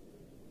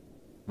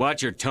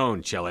 Watch your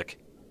tone, Chelik.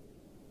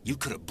 You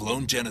could have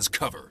blown Jenna's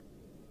cover.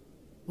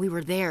 We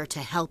were there to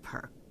help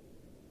her.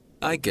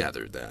 I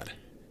gathered that.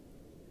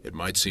 It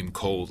might seem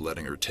cold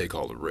letting her take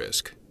all the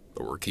risk,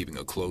 but we're keeping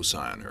a close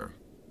eye on her.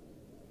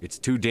 It's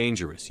too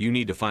dangerous. You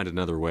need to find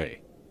another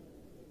way.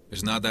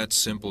 It's not that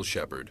simple,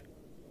 Shepard.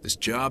 This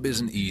job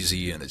isn't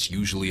easy and it's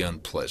usually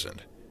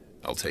unpleasant.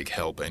 I'll take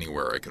help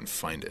anywhere I can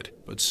find it.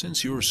 But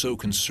since you're so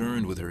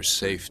concerned with her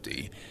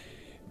safety,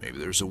 maybe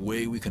there's a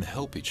way we can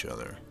help each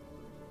other.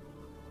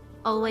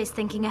 Always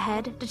thinking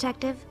ahead,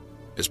 Detective?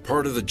 It's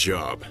part of the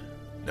job.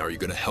 Now, are you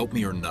gonna help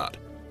me or not?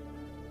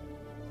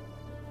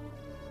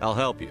 I'll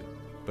help you,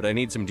 but I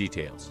need some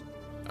details.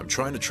 I'm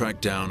trying to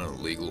track down an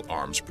illegal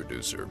arms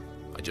producer.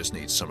 I just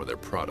need some of their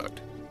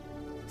product.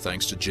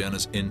 Thanks to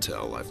Jenna's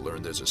intel, I've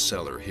learned there's a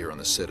seller here on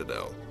the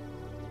Citadel.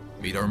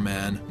 Meet our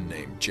man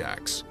named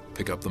Jax.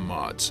 Pick up the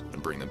mods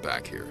and bring them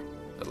back here.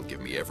 That'll give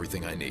me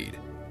everything I need.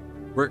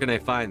 Where can I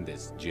find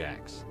this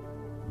Jax?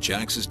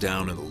 Jax is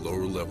down in the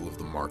lower level of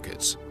the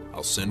markets.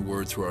 I'll send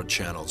word through our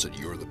channels that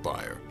you're the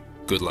buyer.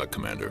 Good luck,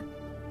 Commander.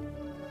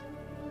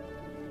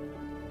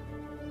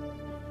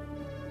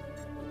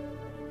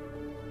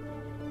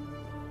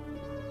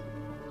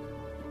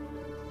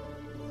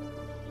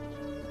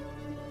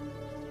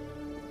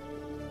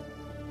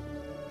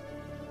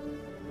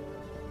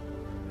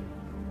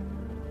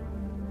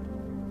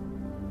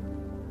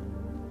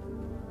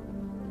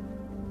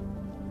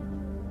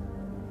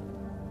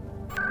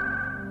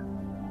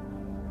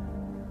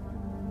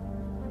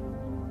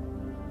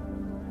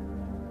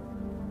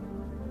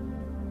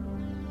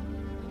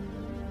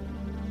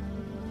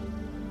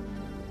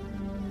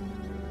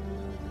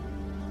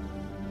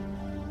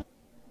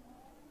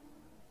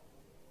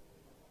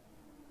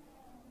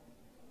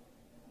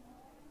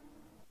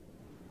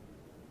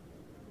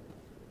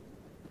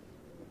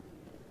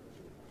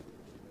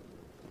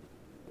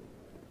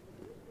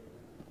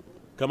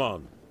 Come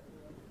on.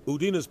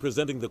 Udina's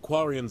presenting the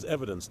Quarians'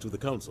 evidence to the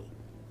Council.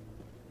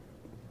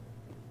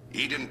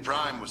 Eden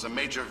Prime was a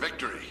major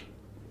victory.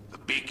 The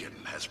beacon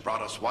has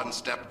brought us one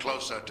step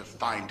closer to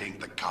finding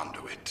the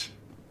conduit.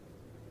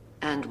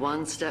 And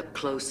one step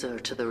closer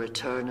to the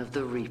return of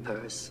the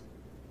Reapers.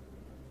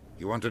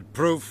 You wanted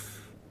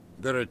proof?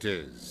 There it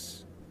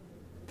is.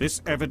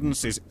 This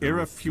evidence is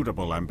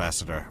irrefutable,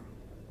 Ambassador.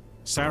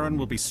 Saren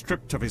will be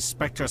stripped of his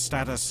Spectre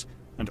status,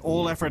 and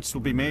all efforts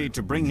will be made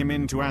to bring him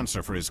in to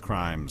answer for his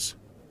crimes.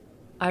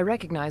 I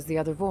recognize the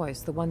other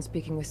voice, the one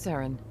speaking with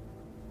Saren.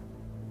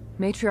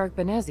 Matriarch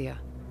Benezia.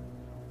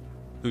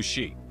 Who's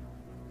she?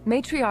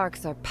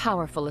 Matriarchs are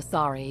powerful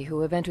Asari who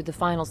have entered the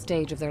final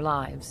stage of their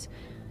lives.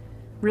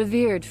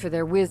 Revered for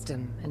their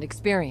wisdom and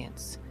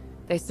experience,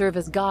 they serve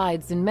as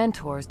guides and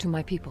mentors to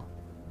my people.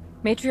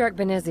 Matriarch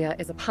Benezia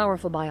is a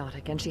powerful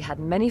biotic, and she had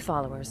many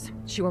followers.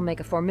 She will make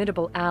a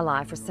formidable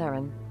ally for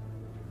Saren.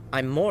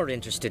 I'm more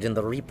interested in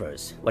the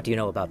Reapers. What do you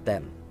know about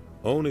them?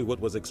 Only what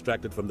was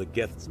extracted from the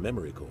Geth's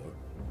memory core.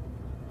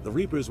 The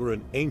Reapers were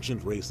an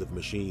ancient race of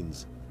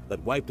machines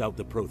that wiped out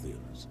the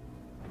Protheans.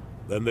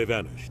 Then they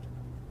vanished.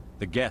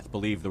 The Geth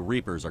believe the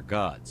Reapers are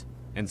gods,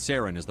 and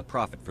Saren is the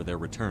prophet for their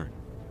return.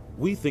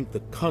 We think the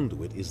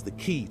conduit is the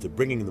key to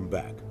bringing them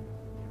back.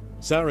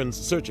 Saren's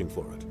searching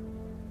for it.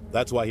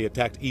 That's why he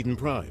attacked Eden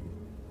Prime.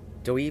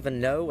 Do we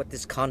even know what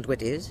this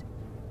conduit is?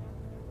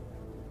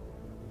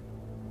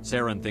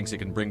 Saren thinks it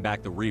can bring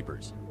back the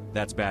Reapers.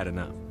 That's bad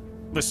enough.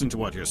 Listen to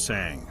what you're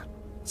saying.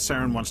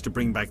 Saren wants to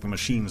bring back the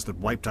machines that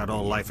wiped out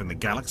all life in the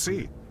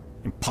galaxy?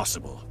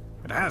 Impossible.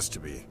 It has to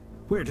be.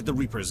 Where did the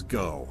Reapers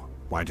go?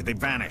 Why did they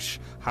vanish?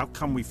 How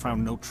come we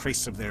found no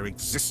trace of their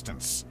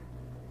existence?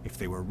 If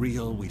they were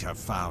real, we'd have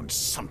found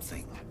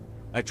something.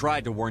 I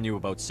tried to warn you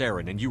about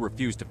Saren, and you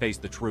refused to face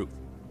the truth.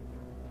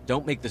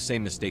 Don't make the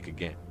same mistake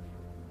again.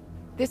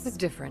 This is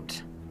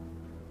different.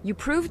 You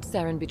proved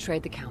Saren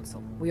betrayed the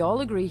Council. We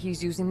all agree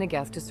he's using the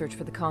Geth to search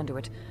for the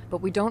conduit,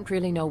 but we don't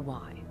really know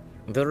why.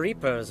 The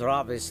Reapers are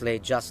obviously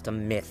just a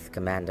myth,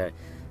 Commander.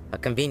 A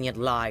convenient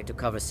lie to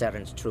cover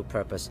Saren's true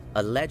purpose.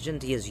 A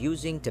legend he is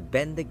using to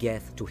bend the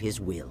Geth to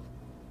his will.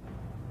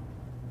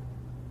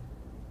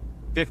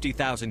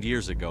 50,000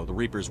 years ago, the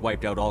Reapers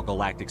wiped out all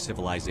galactic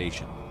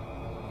civilization.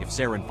 If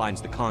Saren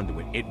finds the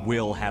conduit, it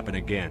will happen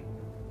again.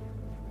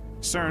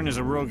 Saren is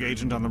a rogue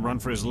agent on the run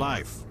for his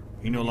life.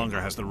 He no longer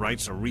has the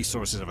rights or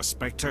resources of a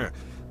Spectre.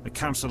 The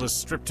Council has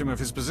stripped him of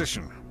his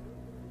position.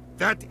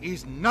 That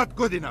is not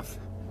good enough.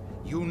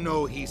 You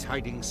know he's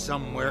hiding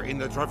somewhere in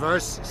the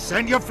Traverse.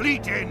 Send your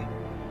fleet in!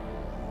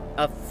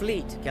 A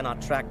fleet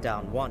cannot track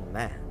down one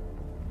man.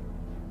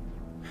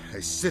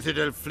 A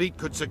Citadel fleet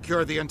could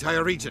secure the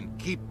entire region,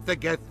 keep the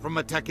Geth from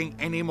attacking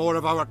any more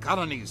of our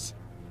colonies.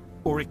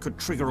 Or it could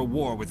trigger a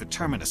war with the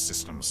Terminus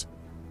systems.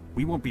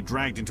 We won't be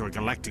dragged into a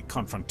galactic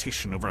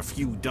confrontation over a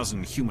few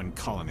dozen human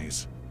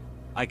colonies.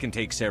 I can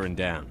take Saren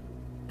down.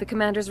 The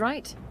Commander's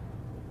right.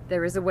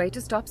 There is a way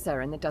to stop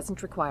Saren that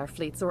doesn't require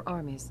fleets or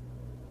armies.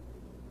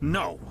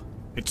 No!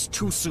 It's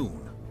too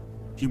soon.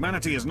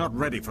 Humanity is not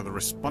ready for the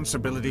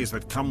responsibilities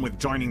that come with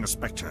joining the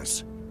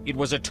Spectres. It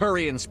was a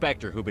Turian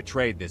Spectre who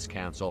betrayed this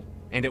council,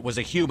 and it was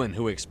a human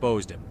who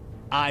exposed him.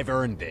 I've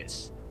earned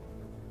this.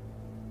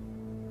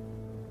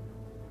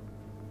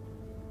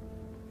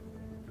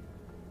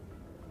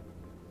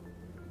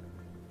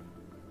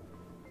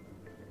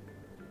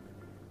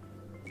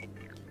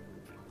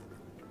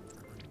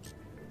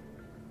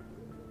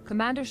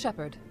 Commander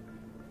Shepard,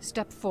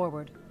 step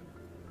forward.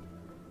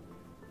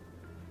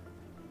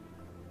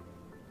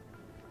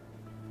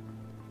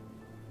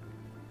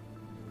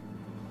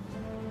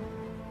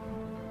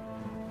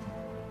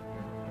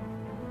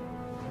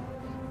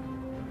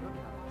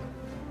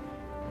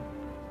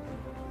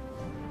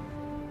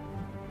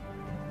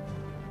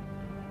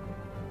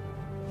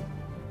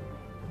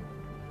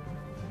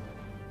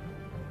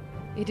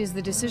 It is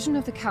the decision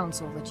of the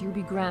Council that you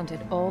be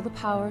granted all the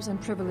powers and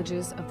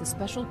privileges of the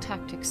Special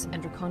Tactics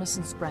and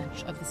Reconnaissance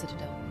branch of the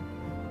Citadel.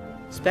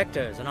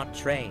 Spectres are not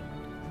trained,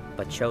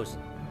 but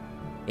chosen.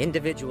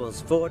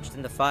 Individuals forged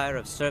in the fire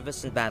of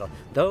service and battle,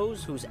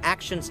 those whose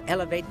actions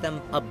elevate them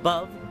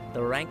above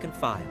the rank and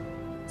file.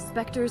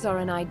 Spectres are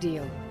an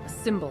ideal, a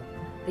symbol,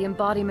 the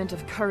embodiment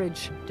of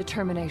courage,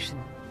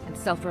 determination, and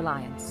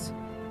self-reliance.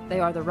 They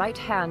are the right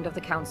hand of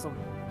the Council,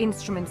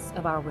 instruments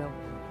of our will.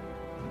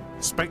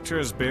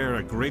 Spectres bear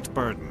a great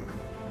burden.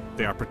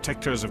 They are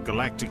protectors of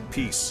galactic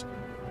peace,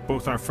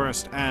 both our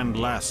first and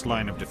last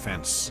line of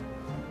defense.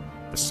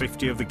 The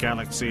safety of the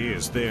galaxy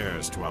is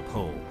theirs to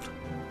uphold.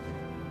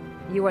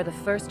 You are the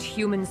first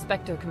human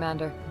Spectre,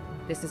 Commander.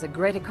 This is a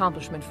great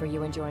accomplishment for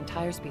you and your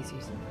entire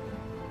species.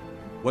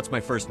 What's my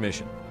first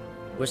mission?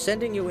 We're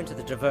sending you into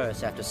the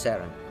Traverse after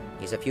Saren.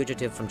 He's a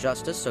fugitive from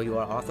justice, so you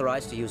are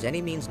authorized to use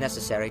any means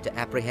necessary to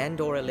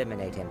apprehend or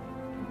eliminate him.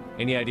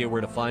 Any idea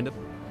where to find him?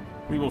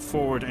 We will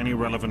forward any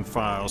relevant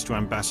files to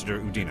Ambassador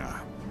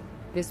Udina.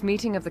 This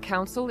meeting of the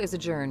Council is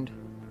adjourned.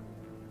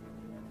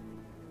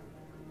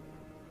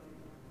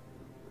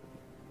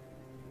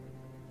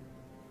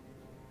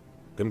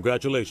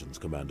 Congratulations,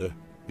 Commander.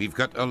 We've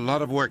got a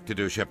lot of work to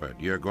do, Shepard.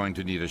 You're going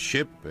to need a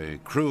ship, a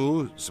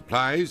crew,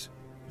 supplies.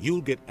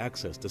 You'll get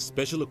access to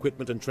special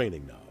equipment and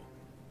training now.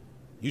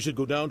 You should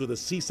go down to the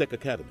C-Sec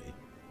Academy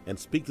and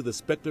speak to the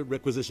Spectre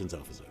Requisitions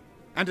Officer.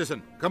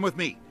 Anderson, come with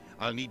me.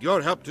 I'll need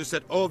your help to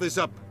set all this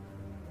up.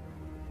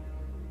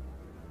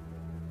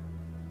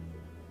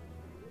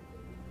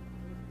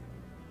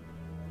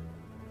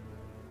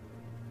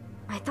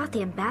 I thought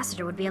the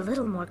ambassador would be a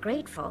little more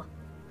grateful.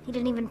 He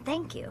didn't even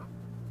thank you.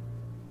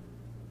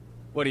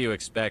 What do you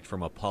expect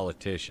from a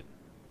politician?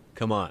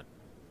 Come on.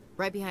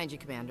 Right behind you,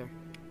 Commander.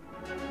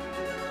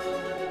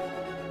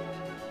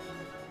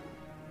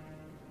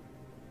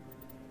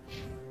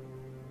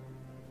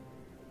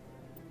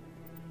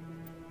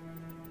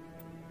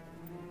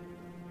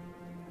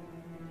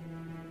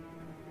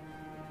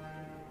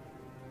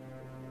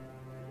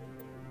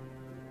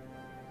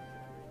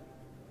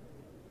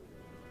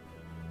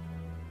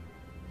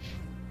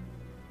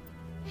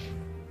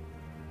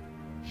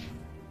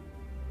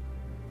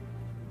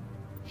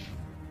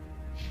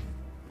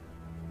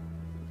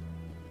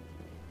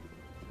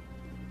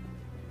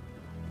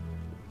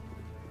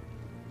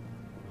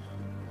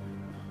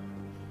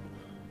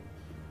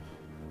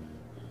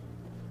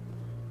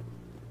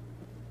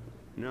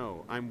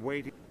 No, I'm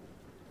waiting.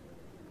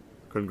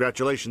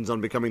 Congratulations on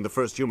becoming the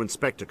first human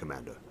Spectre,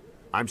 Commander.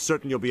 I'm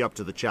certain you'll be up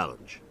to the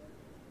challenge.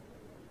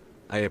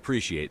 I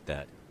appreciate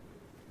that.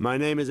 My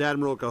name is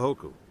Admiral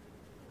Kahoku.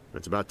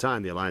 It's about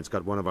time the Alliance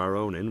got one of our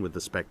own in with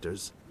the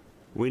Spectres.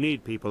 We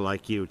need people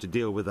like you to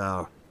deal with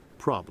our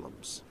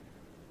problems.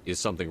 Is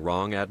something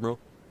wrong, Admiral?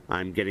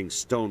 I'm getting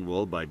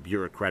stonewalled by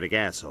bureaucratic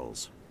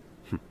assholes.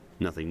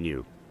 Nothing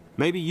new.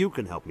 Maybe you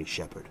can help me,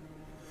 Shepard.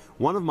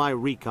 One of my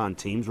recon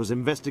teams was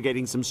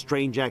investigating some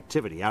strange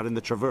activity out in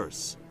the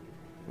Traverse.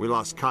 We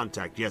lost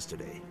contact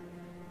yesterday.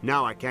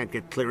 Now I can't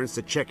get clearance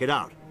to check it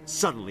out.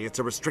 Suddenly it's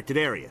a restricted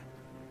area.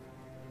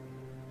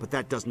 But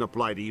that doesn't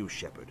apply to you,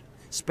 Shepard.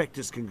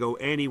 Spectres can go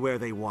anywhere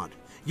they want.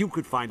 You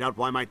could find out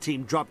why my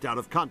team dropped out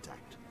of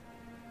contact.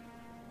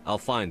 I'll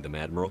find them,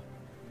 Admiral.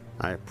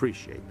 I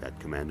appreciate that,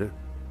 Commander.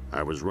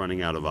 I was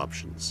running out of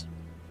options.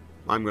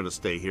 I'm gonna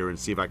stay here and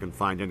see if I can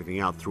find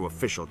anything out through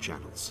official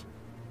channels.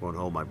 Won't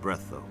hold my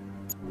breath, though.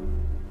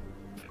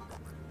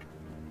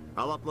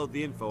 I'll upload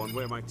the info on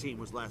where my team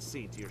was last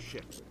seen to your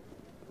ship.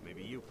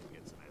 Maybe you can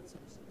get some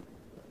answers.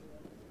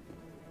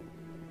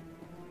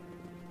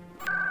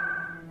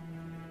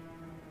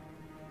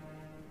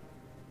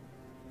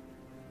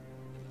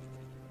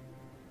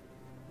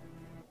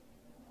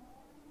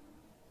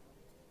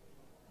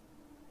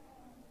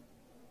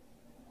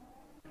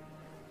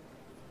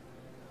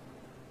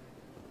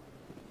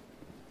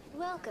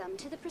 Welcome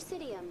to the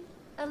Presidium.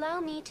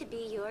 Allow me to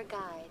be your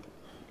guide.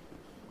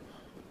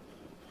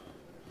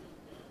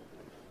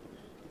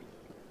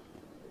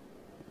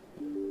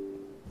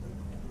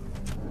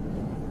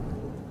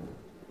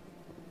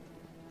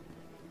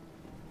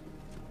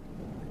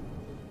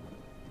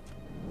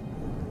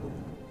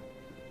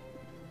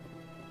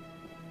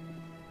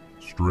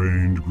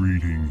 Strange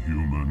greeting,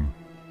 human.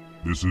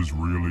 This is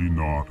really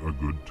not a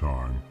good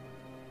time.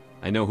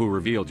 I know who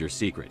revealed your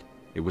secret.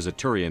 It was a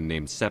Turian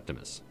named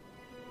Septimus.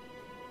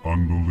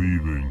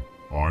 Unbelieving,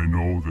 I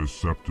know this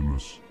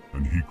Septimus,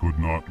 and he could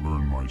not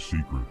learn my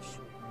secrets.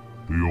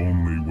 The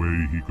only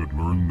way he could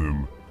learn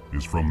them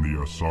is from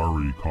the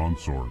Asari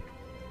consort.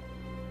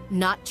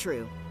 Not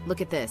true. Look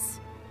at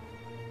this.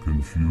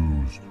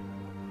 Confused.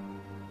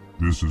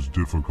 This is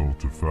difficult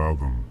to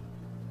fathom.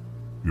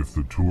 If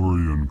the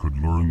Turian could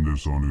learn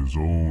this on his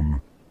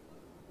own,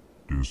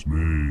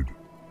 dismayed,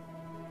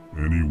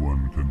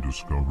 anyone can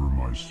discover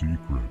my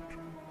secret.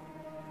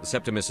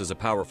 Septimus is a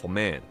powerful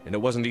man, and it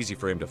wasn't easy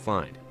for him to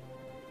find.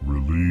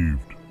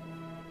 Relieved.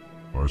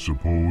 I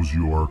suppose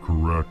you are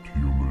correct,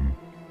 human.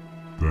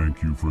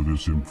 Thank you for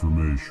this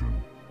information.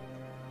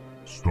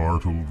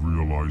 Startled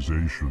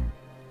realization.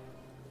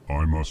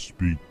 I must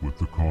speak with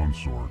the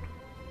consort.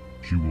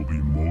 She will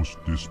be most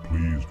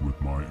displeased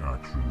with my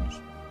actions.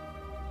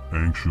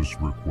 Anxious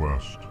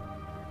request.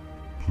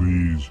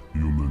 Please,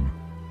 human,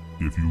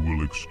 if you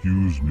will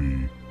excuse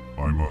me,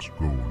 I must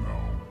go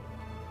now.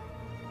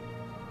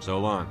 So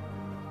long.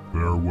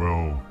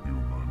 Farewell,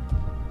 human.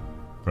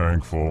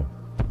 Thankful.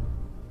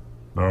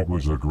 That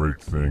was a great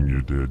thing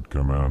you did,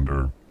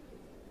 Commander.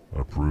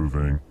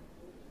 Approving.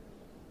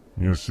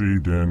 You see,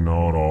 then,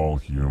 not all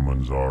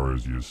humans are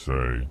as you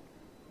say.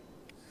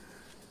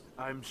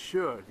 I'm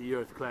sure the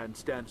Earth Clan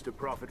stands to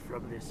profit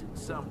from this in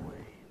some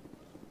way.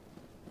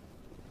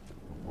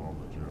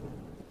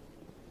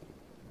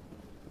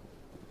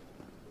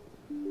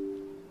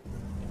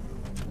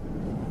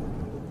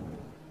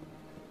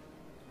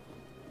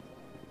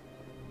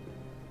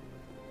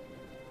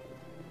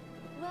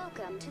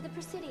 Welcome to the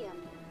Presidium.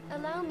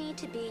 Allow me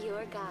to be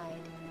your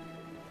guide.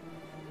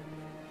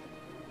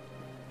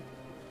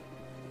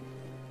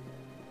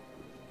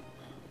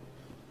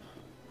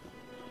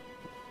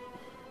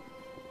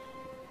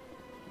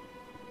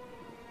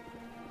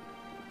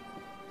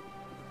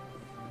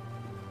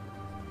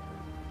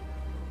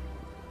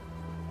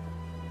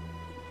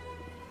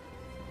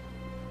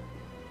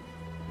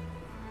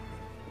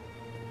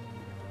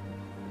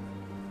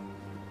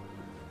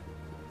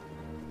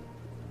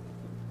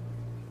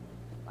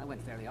 I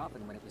went fairly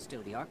often when it was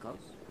still the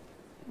Arcos.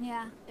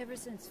 Yeah, ever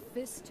since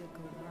Fist took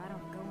over, I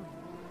don't go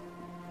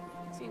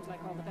anymore. Seems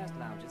like all the best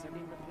lounges are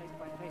being replaced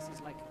by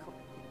places like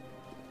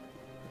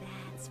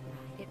That's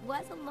right. It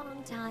was a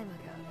long time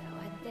ago, though.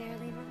 I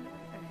barely remember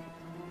it.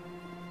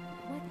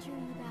 What drew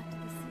you back to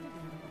the Citadel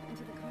and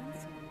to the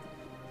console?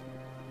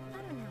 I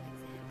don't know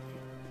exactly.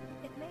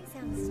 It may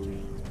sound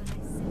strange, but I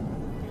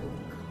simply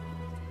felt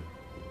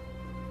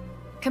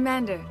called.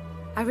 Commander,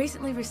 I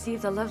recently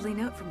received a lovely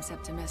note from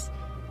Septimus.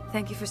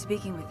 Thank you for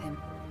speaking with him.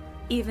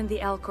 Even the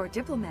Alcor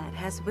diplomat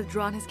has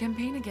withdrawn his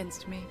campaign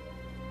against me.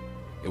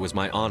 It was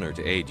my honor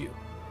to aid you.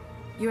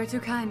 You are too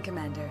kind,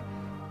 Commander,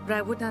 but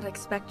I would not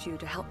expect you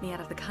to help me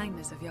out of the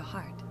kindness of your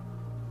heart.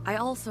 I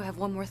also have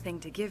one more thing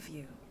to give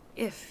you,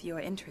 if you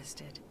are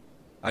interested.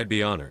 I'd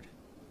be honored.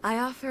 I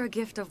offer a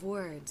gift of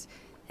words,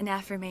 an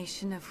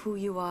affirmation of who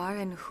you are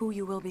and who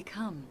you will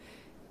become.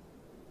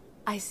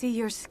 I see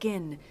your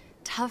skin,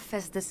 tough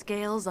as the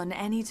scales on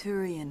any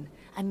Turian,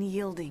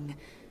 unyielding,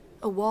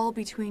 a wall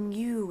between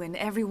you and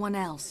everyone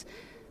else,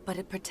 but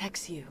it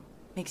protects you,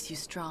 makes you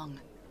strong.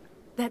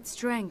 That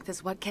strength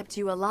is what kept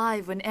you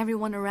alive when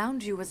everyone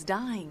around you was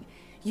dying.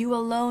 You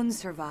alone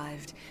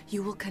survived.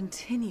 You will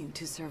continue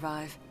to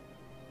survive.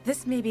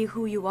 This may be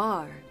who you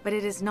are, but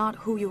it is not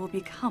who you will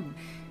become.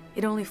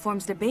 It only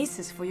forms the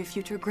basis for your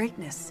future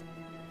greatness.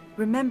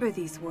 Remember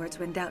these words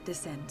when doubt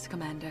descends,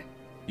 Commander.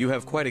 You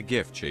have quite a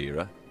gift,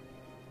 Shaira.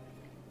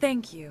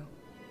 Thank you.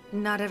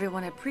 Not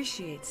everyone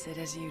appreciates it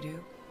as you do.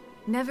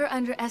 Never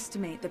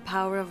underestimate the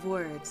power of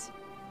words.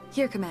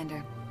 Here,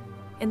 Commander.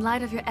 In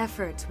light of your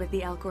efforts with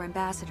the Alcor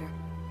ambassador,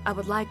 I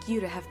would like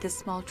you to have this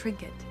small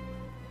trinket.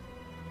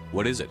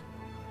 What is it?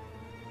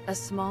 A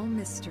small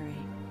mystery.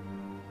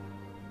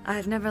 I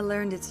have never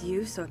learned its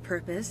use or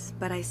purpose,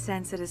 but I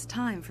sense it is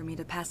time for me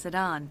to pass it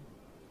on.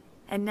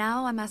 And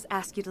now I must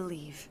ask you to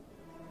leave.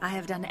 I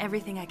have done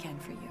everything I can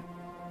for you.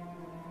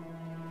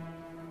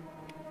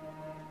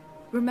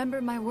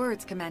 Remember my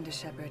words, Commander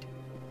Shepard.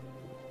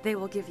 They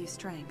will give you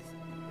strength.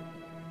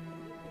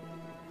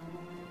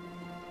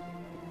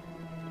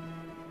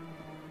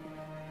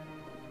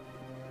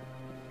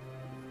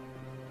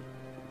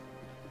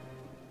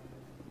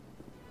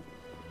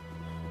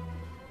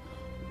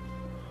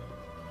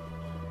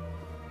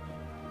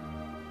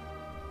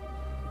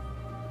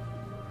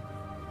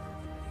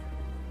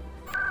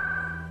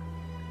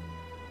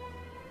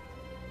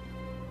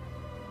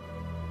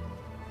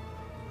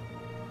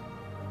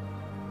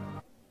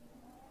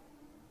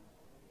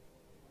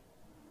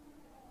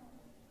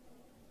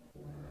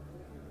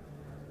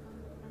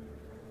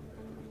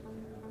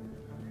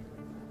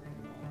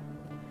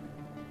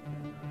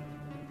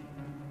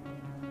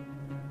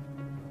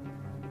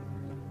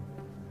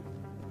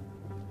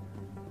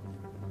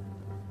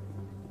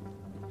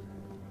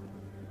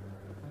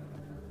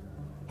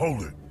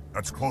 Hold it.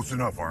 That's close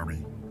enough,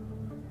 Army.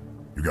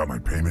 You got my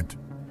payment?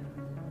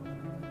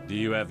 Do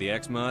you have the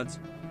X-Mods?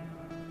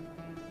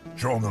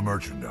 Show them the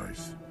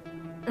merchandise.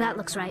 That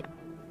looks right.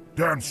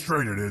 Damn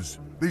straight it is.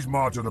 These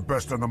mods are the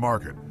best on the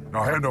market.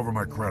 Now hand over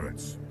my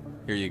credits.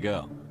 Here you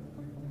go.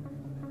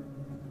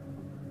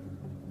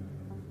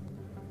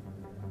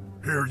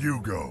 Here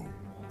you go.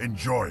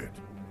 Enjoy it.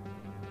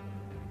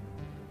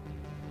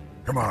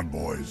 Come on,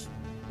 boys.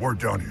 We're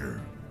done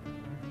here.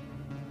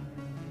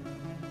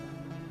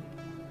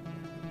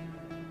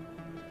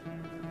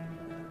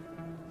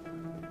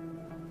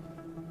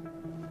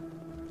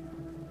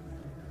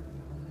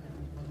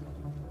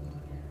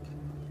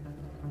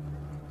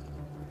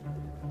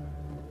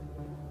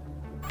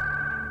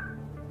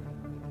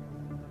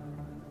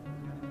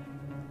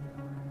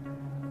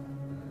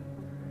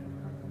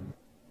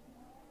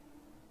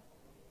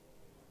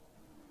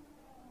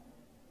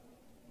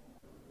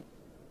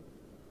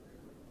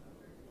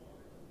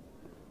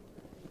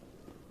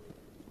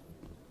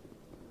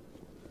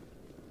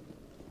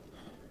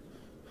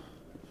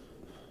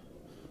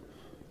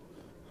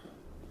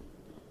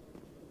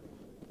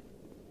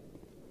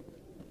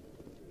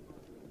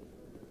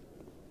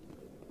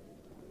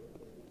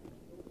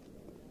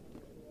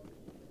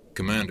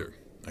 Commander,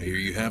 I hear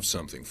you have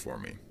something for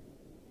me.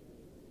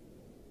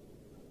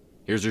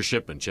 Here's your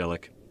shipment,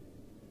 Chelik.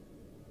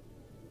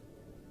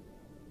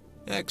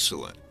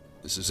 Excellent.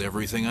 This is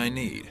everything I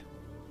need.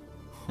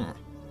 Huh.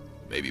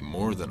 Maybe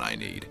more than I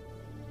need.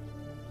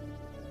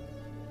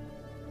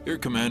 Here,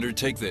 Commander,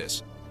 take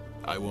this.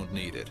 I won't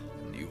need it,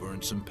 and you've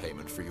earned some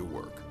payment for your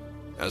work.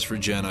 As for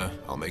Jenna,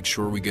 I'll make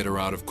sure we get her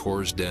out of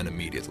Kor's den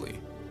immediately.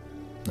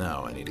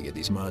 Now, I need to get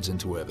these mods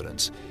into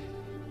evidence.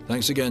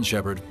 Thanks again,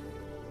 Shepard.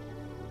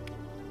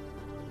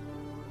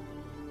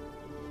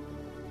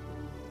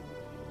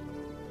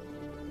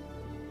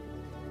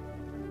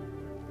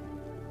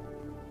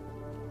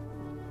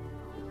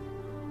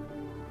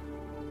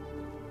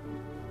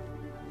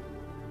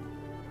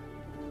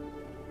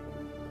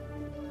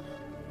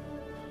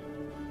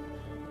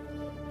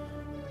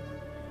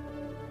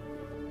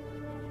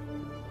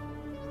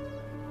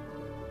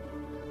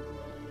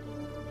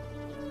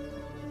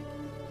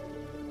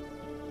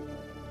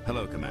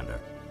 Hello, Commander.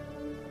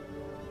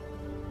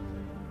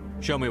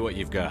 Show me what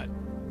you've got.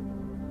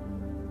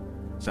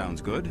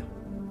 Sounds good.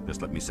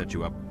 Just let me set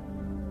you up.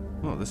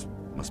 Oh, this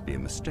must be a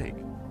mistake.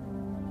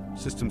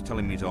 System's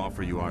telling me to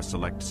offer you our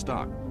select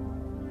stock.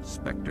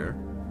 Spectre?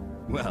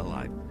 Well,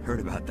 I heard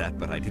about that,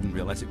 but I didn't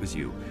realize it was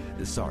you.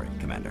 Sorry,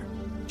 Commander.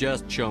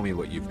 Just show me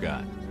what you've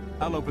got.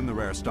 I'll open the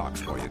rare stocks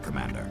for you,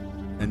 Commander.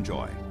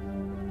 Enjoy.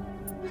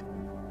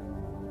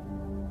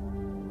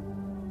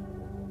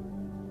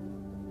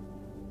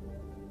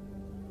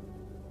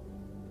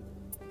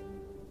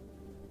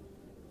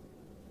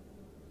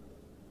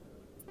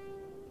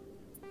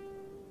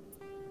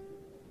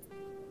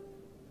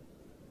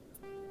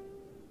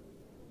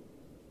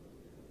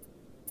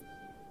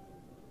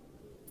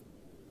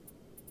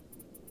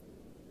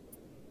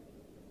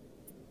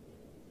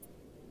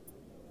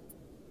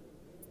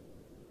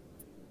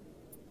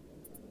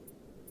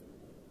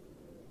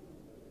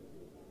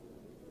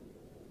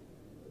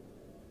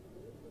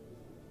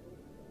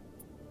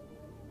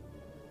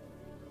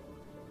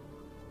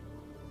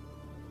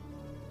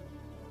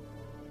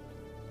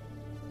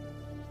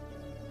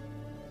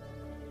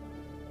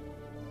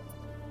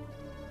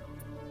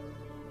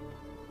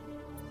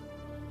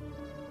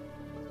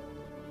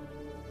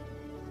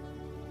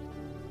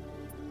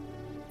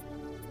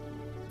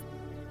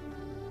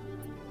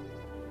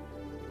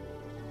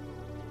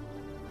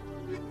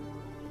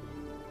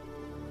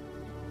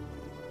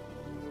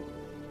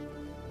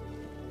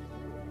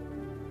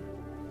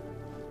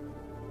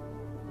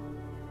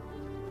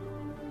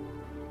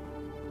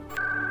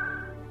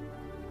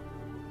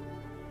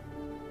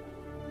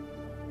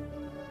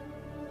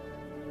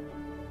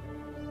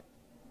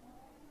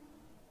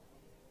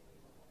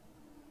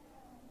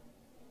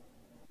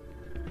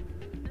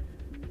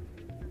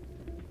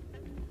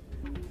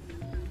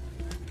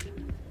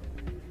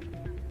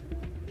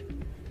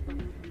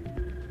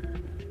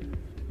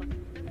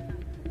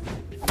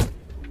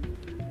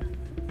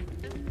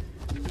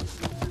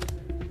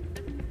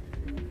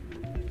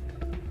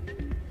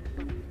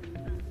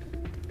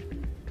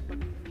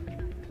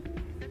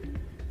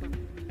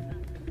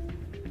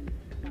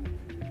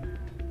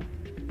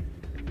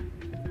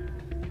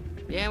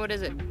 Yeah, what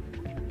is it?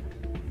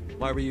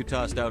 Why were you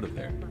tossed out of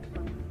there?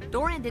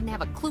 Doran didn't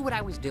have a clue what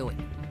I was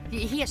doing.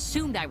 He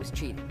assumed I was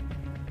cheating.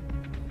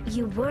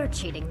 You were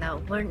cheating,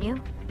 though, weren't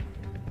you?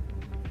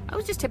 I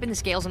was just tipping the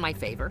scales in my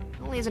favor,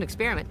 only as an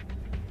experiment.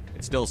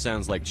 It still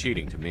sounds like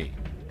cheating to me.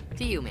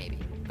 To you, maybe.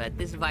 But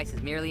this device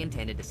is merely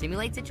intended to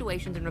simulate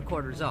situations and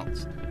record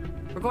results.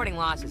 Recording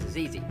losses is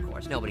easy, of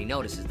course. Nobody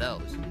notices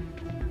those.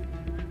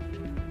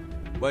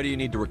 Why do you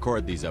need to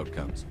record these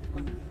outcomes?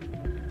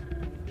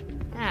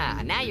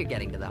 Ah, now you're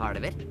getting to the heart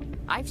of it.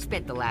 I've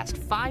spent the last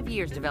 5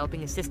 years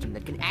developing a system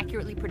that can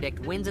accurately predict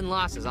wins and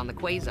losses on the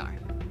Quasar.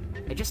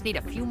 I just need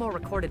a few more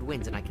recorded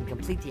wins and I can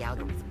complete the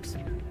algorithms.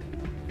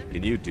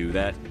 Can you do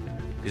that?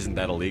 Isn't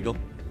that illegal?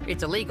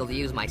 It's illegal to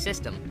use my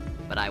system,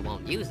 but I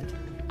won't use it.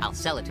 I'll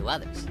sell it to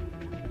others.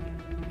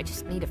 I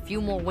just need a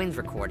few more wins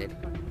recorded.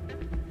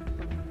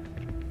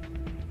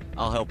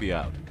 I'll help you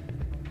out.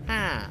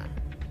 Huh.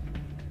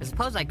 I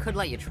suppose I could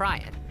let you try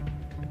it.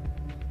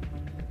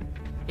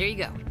 Here you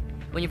go.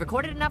 When you've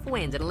recorded enough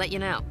wins, it'll let you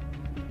know.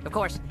 Of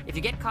course, if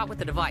you get caught with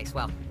the device,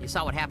 well, you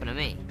saw what happened to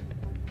me.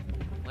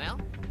 Well,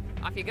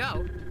 off you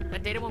go.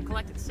 That data won't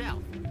collect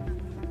itself.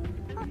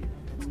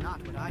 That's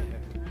not what I heard.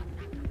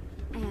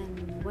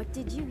 And what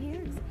did you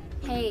hear?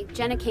 Hey,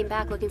 Jenna came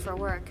back looking for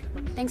work.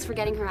 Thanks for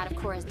getting her out of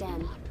Cora's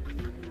den.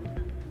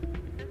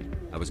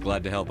 I was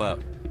glad to help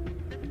out.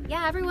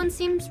 Yeah, everyone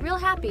seems real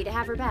happy to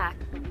have her back.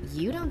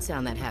 You don't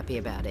sound that happy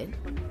about it.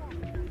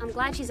 I'm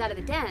glad she's out of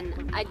the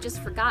den. I'd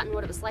just forgotten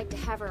what it was like to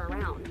have her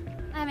around.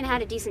 I haven't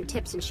had a decent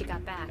tip since she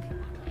got back.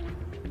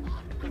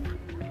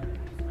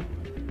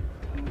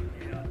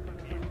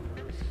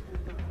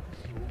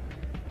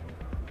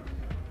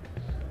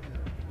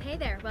 Hey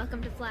there,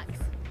 welcome to Flex.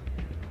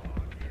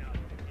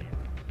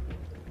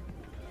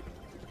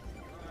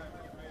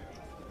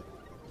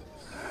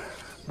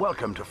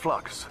 Welcome to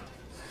Flux.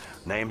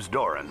 Name's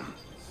Doran.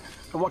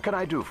 What can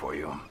I do for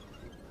you?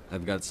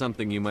 I've got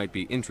something you might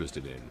be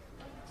interested in.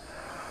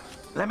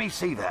 Let me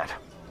see that.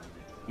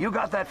 You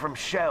got that from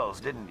Shells,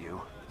 didn't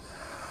you?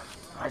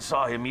 I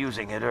saw him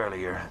using it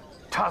earlier.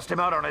 Tossed him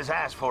out on his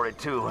ass for it,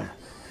 too.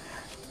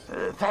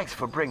 Thanks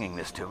for bringing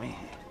this to me.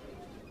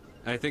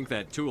 I think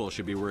that tool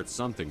should be worth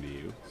something to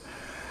you.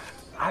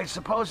 I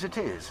suppose it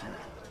is.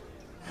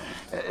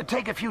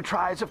 Take a few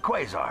tries of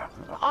Quasar.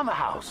 On the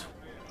house.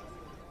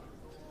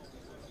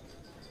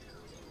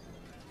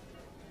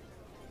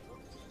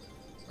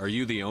 Are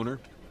you the owner?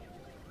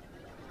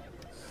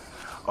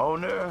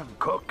 Owner,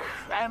 cook,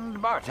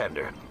 and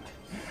bartender.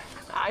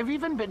 I've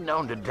even been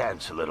known to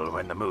dance a little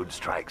when the mood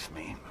strikes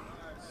me.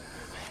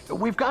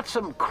 We've got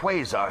some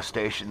Quasar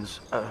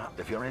stations,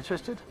 if you're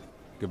interested.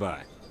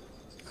 Goodbye.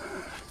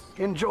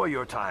 Enjoy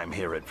your time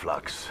here at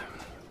Flux.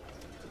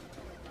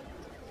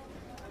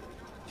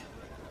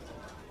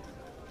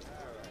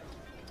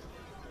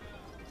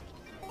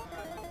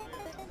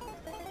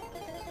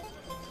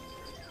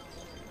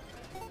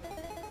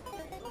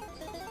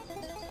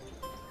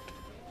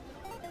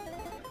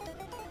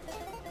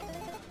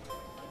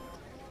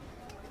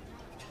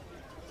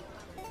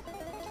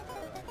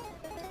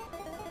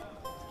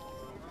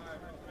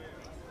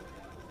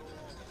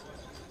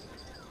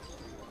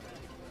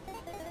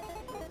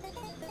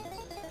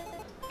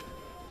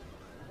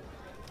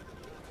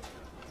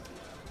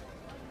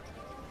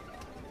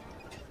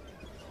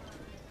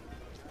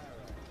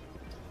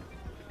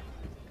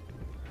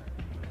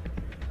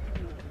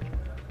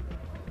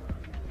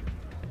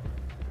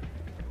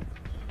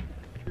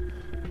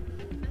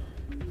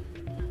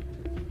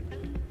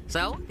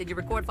 So, did you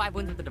record 5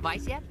 wins with the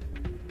device yet?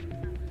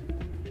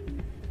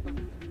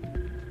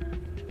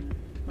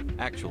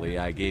 Actually,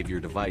 I gave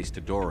your device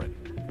to Doran.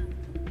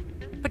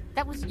 But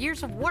that was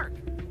years of work.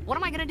 What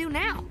am I gonna do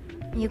now?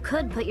 You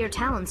could put your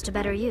talents to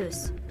better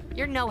use.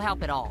 You're no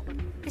help at all.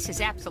 This is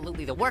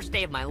absolutely the worst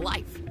day of my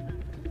life.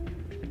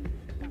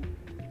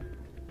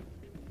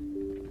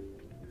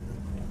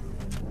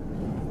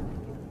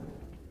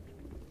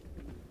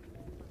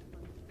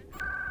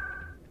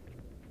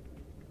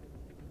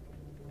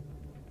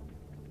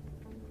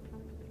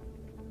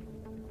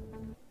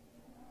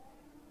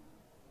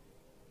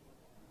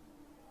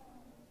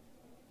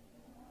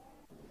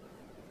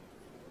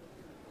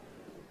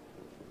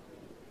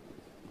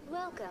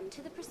 Welcome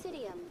to the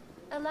Presidium.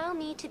 Allow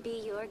me to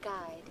be your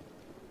guide.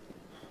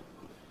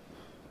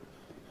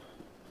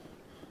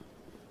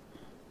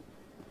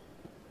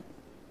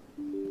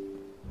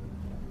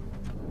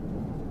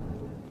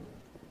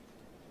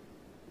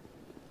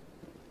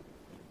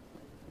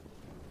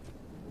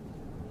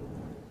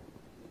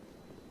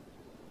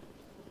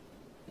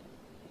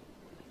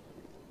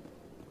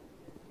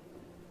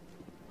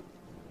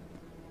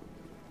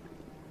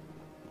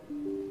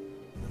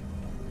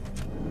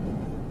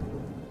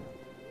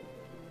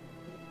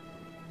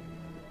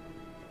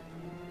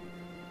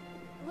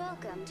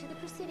 Welcome to the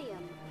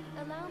Presidium.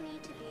 Allow me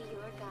to be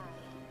your guide.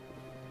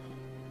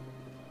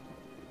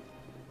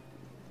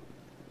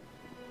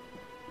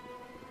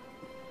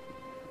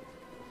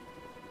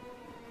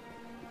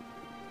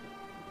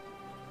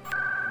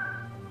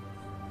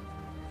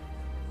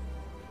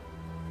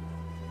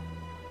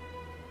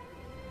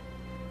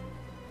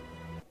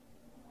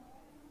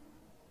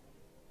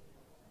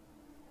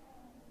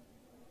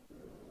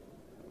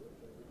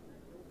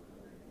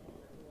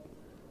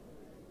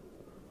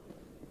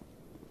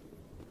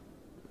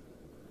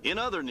 In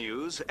other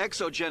news,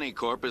 Exogeny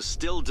Corp is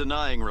still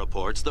denying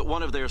reports that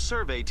one of their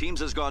survey teams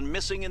has gone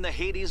missing in the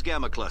Hades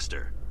Gamma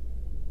Cluster.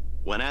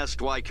 When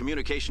asked why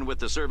communication with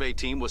the survey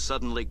team was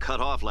suddenly cut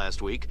off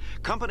last week,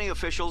 company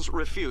officials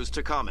refused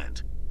to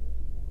comment.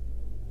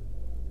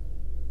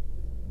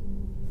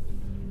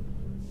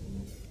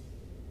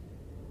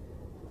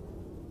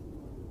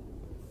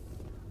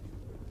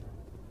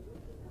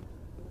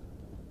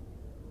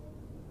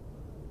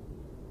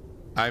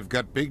 I've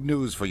got big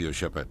news for you,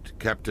 Shepard.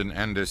 Captain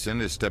Anderson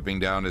is stepping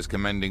down as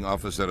commanding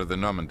officer of the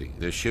Normandy.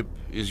 The ship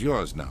is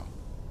yours now.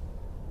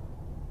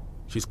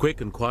 She's quick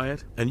and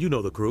quiet, and you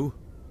know the crew.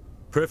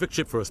 Perfect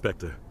ship for a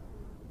Spectre.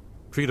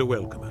 Treat her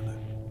well, Commander.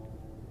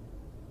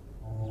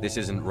 This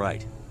isn't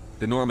right.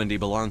 The Normandy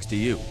belongs to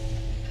you.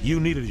 You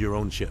needed your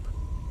own ship.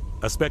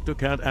 A Spectre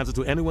can't answer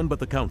to anyone but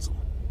the Council.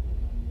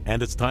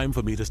 And it's time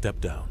for me to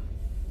step down.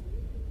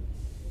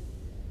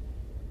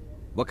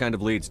 What kind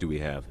of leads do we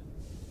have?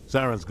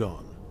 Saren's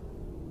gone.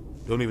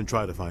 Don't even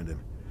try to find him.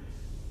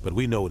 But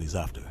we know what he's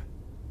after.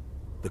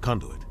 The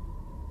Conduit.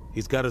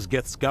 He's got his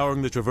Geth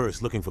scouring the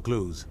Traverse looking for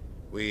clues.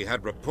 We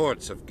had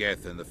reports of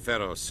Geth in the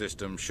Pharos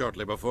system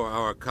shortly before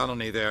our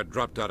colony there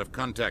dropped out of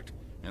contact,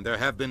 and there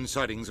have been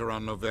sightings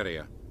around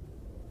Noveria.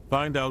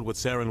 Find out what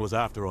Saren was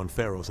after on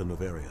Pharos and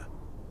Noveria.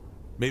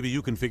 Maybe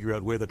you can figure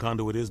out where the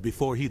Conduit is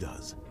before he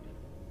does.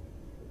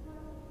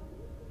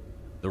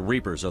 The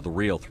Reapers are the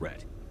real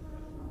threat.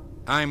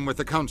 I'm with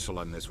the Council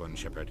on this one,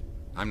 Shepard.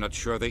 I'm not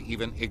sure they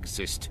even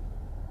exist.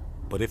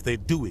 But if they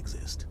do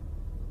exist,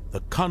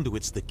 the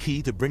Conduit's the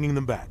key to bringing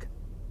them back.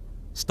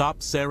 Stop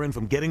Saren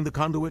from getting the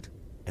Conduit,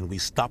 and we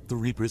stop the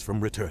Reapers from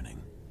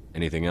returning.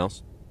 Anything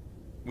else?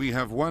 We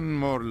have one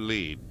more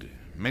lead.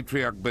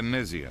 Matriarch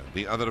Benezia,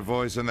 the other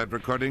voice in that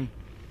recording.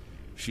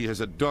 She has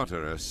a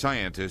daughter, a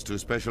scientist who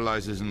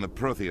specializes in the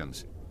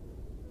Protheans.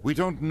 We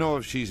don't know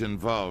if she's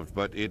involved,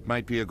 but it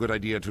might be a good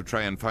idea to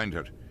try and find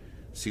her.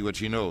 See what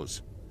she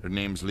knows. Her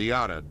name's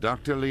Liara,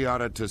 Dr.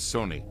 Liara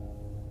Tassoni.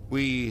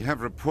 We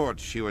have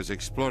reports she was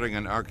exploring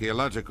an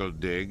archaeological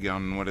dig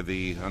on one of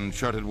the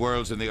uncharted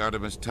worlds in the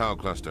Artemis Tau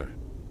cluster.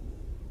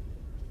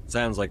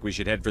 Sounds like we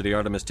should head for the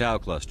Artemis Tau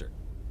cluster.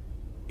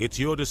 It's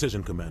your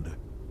decision, Commander.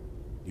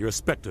 You're a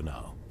Spectre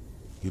now.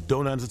 You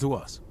don't answer to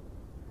us.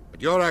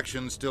 But your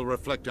actions still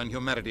reflect on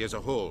humanity as a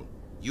whole.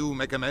 You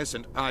make a mess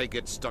and I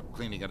get stuck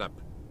cleaning it up.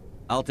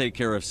 I'll take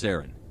care of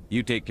Saren.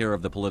 You take care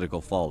of the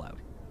political fallout.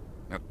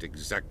 Not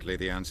exactly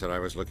the answer I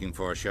was looking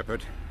for,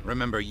 Shepard.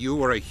 Remember, you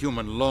were a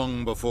human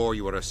long before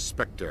you were a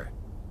Spectre.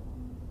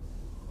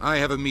 I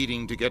have a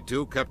meeting to get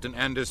to. Captain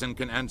Anderson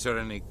can answer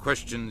any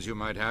questions you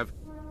might have.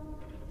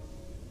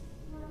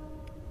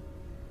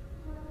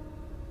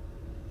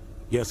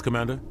 Yes,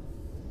 Commander?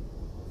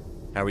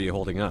 How are you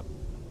holding up?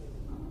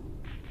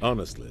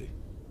 Honestly,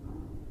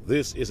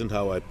 this isn't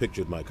how I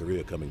pictured my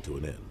career coming to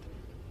an end.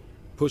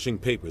 Pushing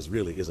papers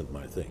really isn't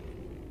my thing,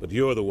 but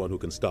you're the one who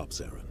can stop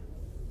Saren.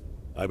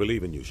 I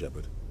believe in you,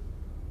 Shepard.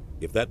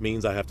 If that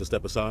means I have to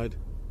step aside,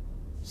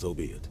 so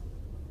be it.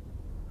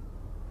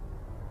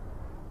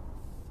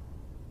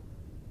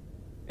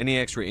 Any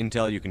extra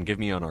intel you can give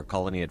me on our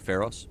colony at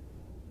Pharos?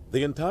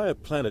 The entire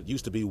planet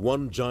used to be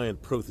one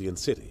giant Prothean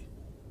city.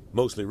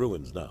 Mostly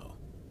ruins now.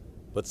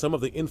 But some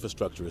of the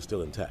infrastructure is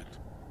still intact.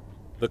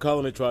 The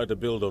colony tried to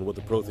build on what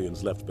the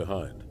Protheans left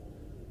behind.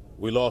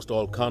 We lost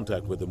all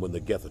contact with them when the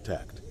Geth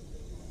attacked.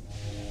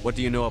 What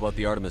do you know about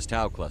the Artemis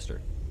Tau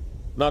cluster?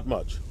 Not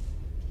much.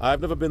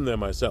 I've never been there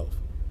myself.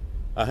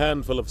 A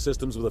handful of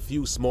systems with a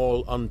few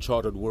small,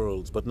 uncharted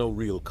worlds, but no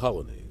real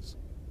colonies.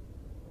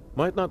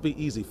 Might not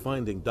be easy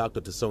finding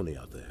Dr. Tassoni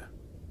out there.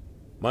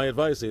 My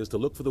advice is to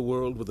look for the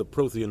world with the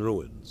Prothean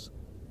ruins.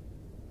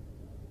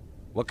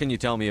 What can you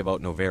tell me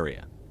about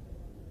Noveria?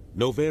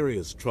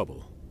 Noveria's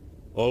trouble.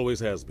 Always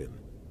has been.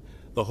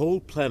 The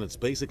whole planet's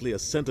basically a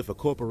center for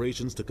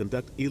corporations to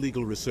conduct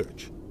illegal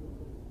research.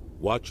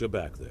 Watch your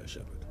back there,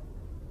 Shepard.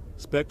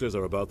 Spectres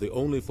are about the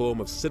only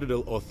form of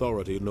Citadel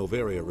authority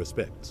Noveria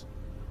respects.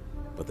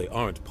 But they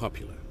aren't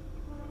popular.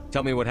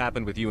 Tell me what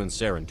happened with you and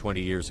Saren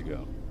 20 years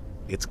ago.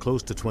 It's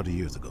close to 20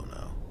 years ago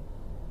now.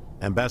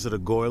 Ambassador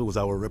Goyle was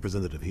our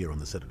representative here on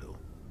the Citadel.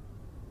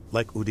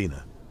 Like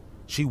Udina,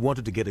 she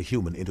wanted to get a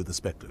human into the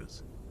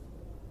Spectres.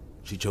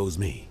 She chose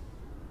me.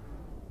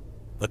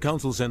 The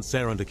Council sent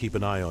Saren to keep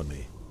an eye on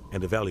me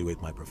and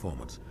evaluate my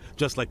performance,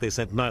 just like they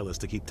sent Nihilus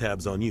to keep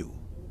tabs on you.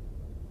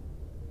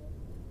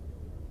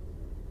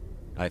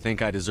 I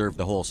think I deserve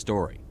the whole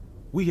story.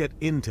 We had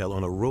intel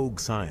on a rogue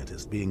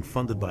scientist being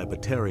funded by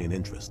Batarian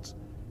interests.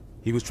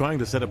 He was trying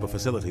to set up a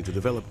facility to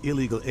develop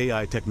illegal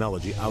AI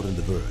technology out in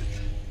the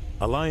Verge.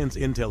 Alliance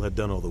intel had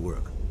done all the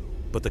work,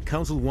 but the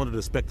Council wanted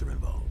a Spectre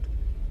involved.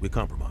 We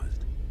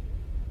compromised.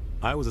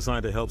 I was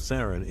assigned to help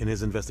Saren in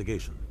his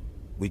investigation.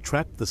 We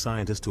tracked the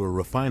scientist to a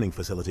refining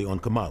facility on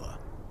Kamala.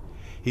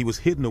 He was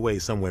hidden away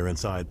somewhere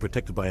inside,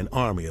 protected by an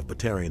army of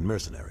Batarian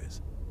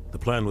mercenaries. The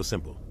plan was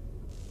simple.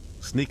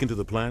 Sneak into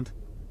the plant,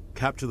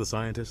 capture the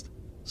scientist,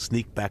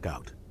 sneak back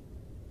out.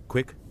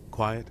 Quick,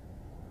 quiet,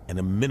 and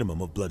a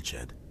minimum of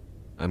bloodshed.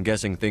 I'm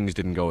guessing things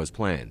didn't go as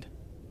planned.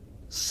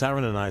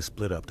 Saren and I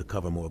split up to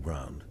cover more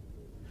ground.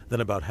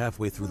 Then about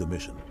halfway through the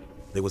mission,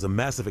 there was a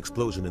massive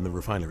explosion in the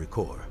refinery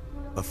core.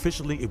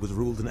 Officially, it was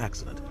ruled an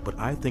accident, but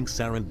I think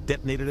Saren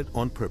detonated it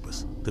on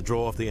purpose to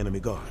draw off the enemy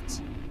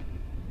guards.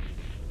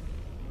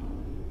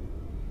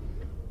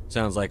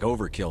 Sounds like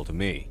overkill to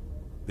me.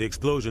 The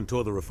explosion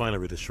tore the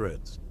refinery to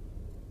shreds.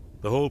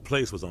 The whole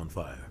place was on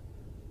fire.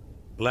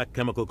 Black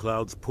chemical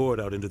clouds poured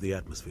out into the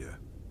atmosphere.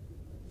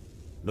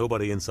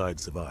 Nobody inside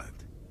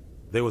survived.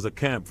 There was a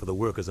camp for the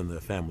workers and their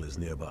families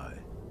nearby.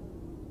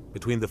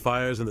 Between the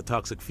fires and the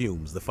toxic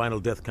fumes, the final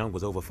death count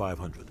was over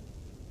 500.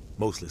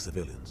 Mostly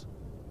civilians.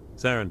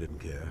 Saren didn't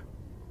care.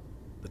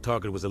 The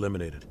target was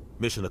eliminated,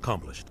 mission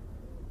accomplished.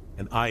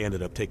 And I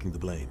ended up taking the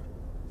blame.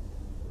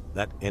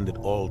 That ended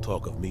all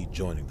talk of me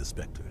joining the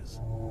Spectres.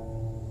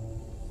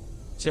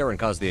 Saren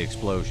caused the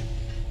explosion.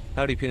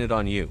 How'd he pin it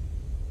on you?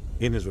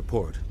 In his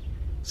report,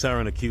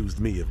 Saren accused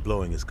me of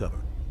blowing his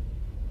cover.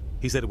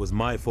 He said it was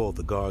my fault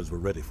the guards were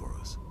ready for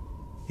us.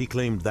 He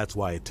claimed that's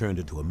why it turned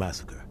into a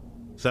massacre.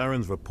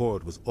 Saren's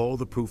report was all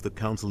the proof the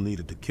Council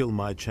needed to kill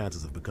my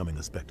chances of becoming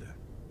a Spectre.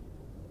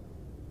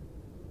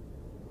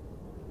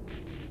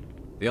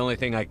 The only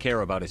thing I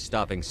care about is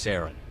stopping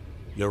Saren.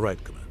 You're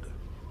right, Commander.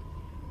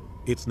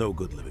 It's no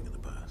good living in the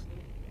past.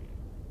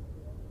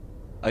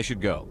 I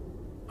should go.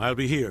 I'll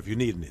be here if you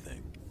need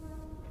anything.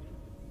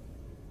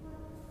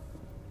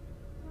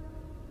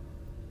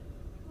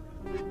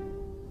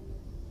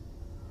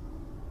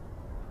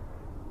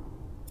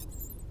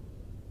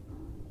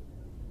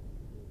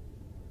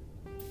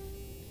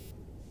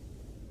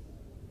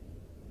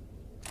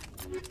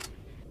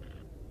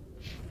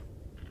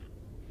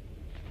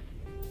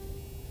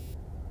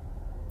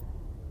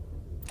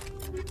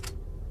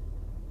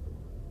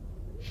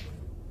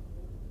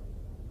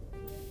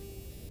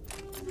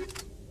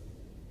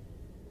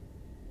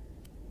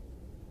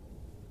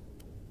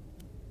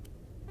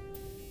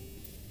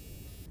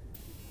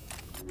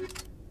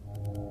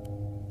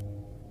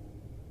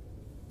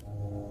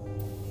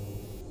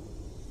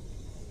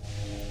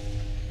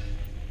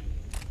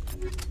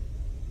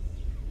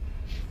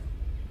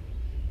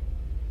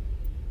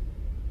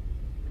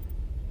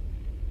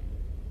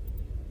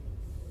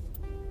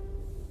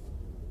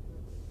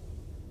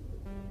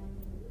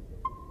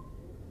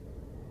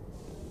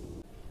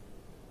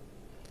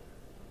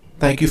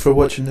 Thank you for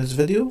watching this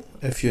video.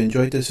 If you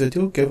enjoyed this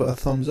video, give it a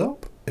thumbs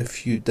up.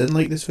 If you didn't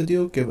like this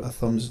video, give it a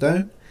thumbs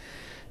down.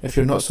 If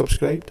you're not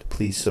subscribed,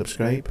 please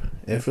subscribe.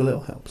 Every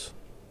little helps.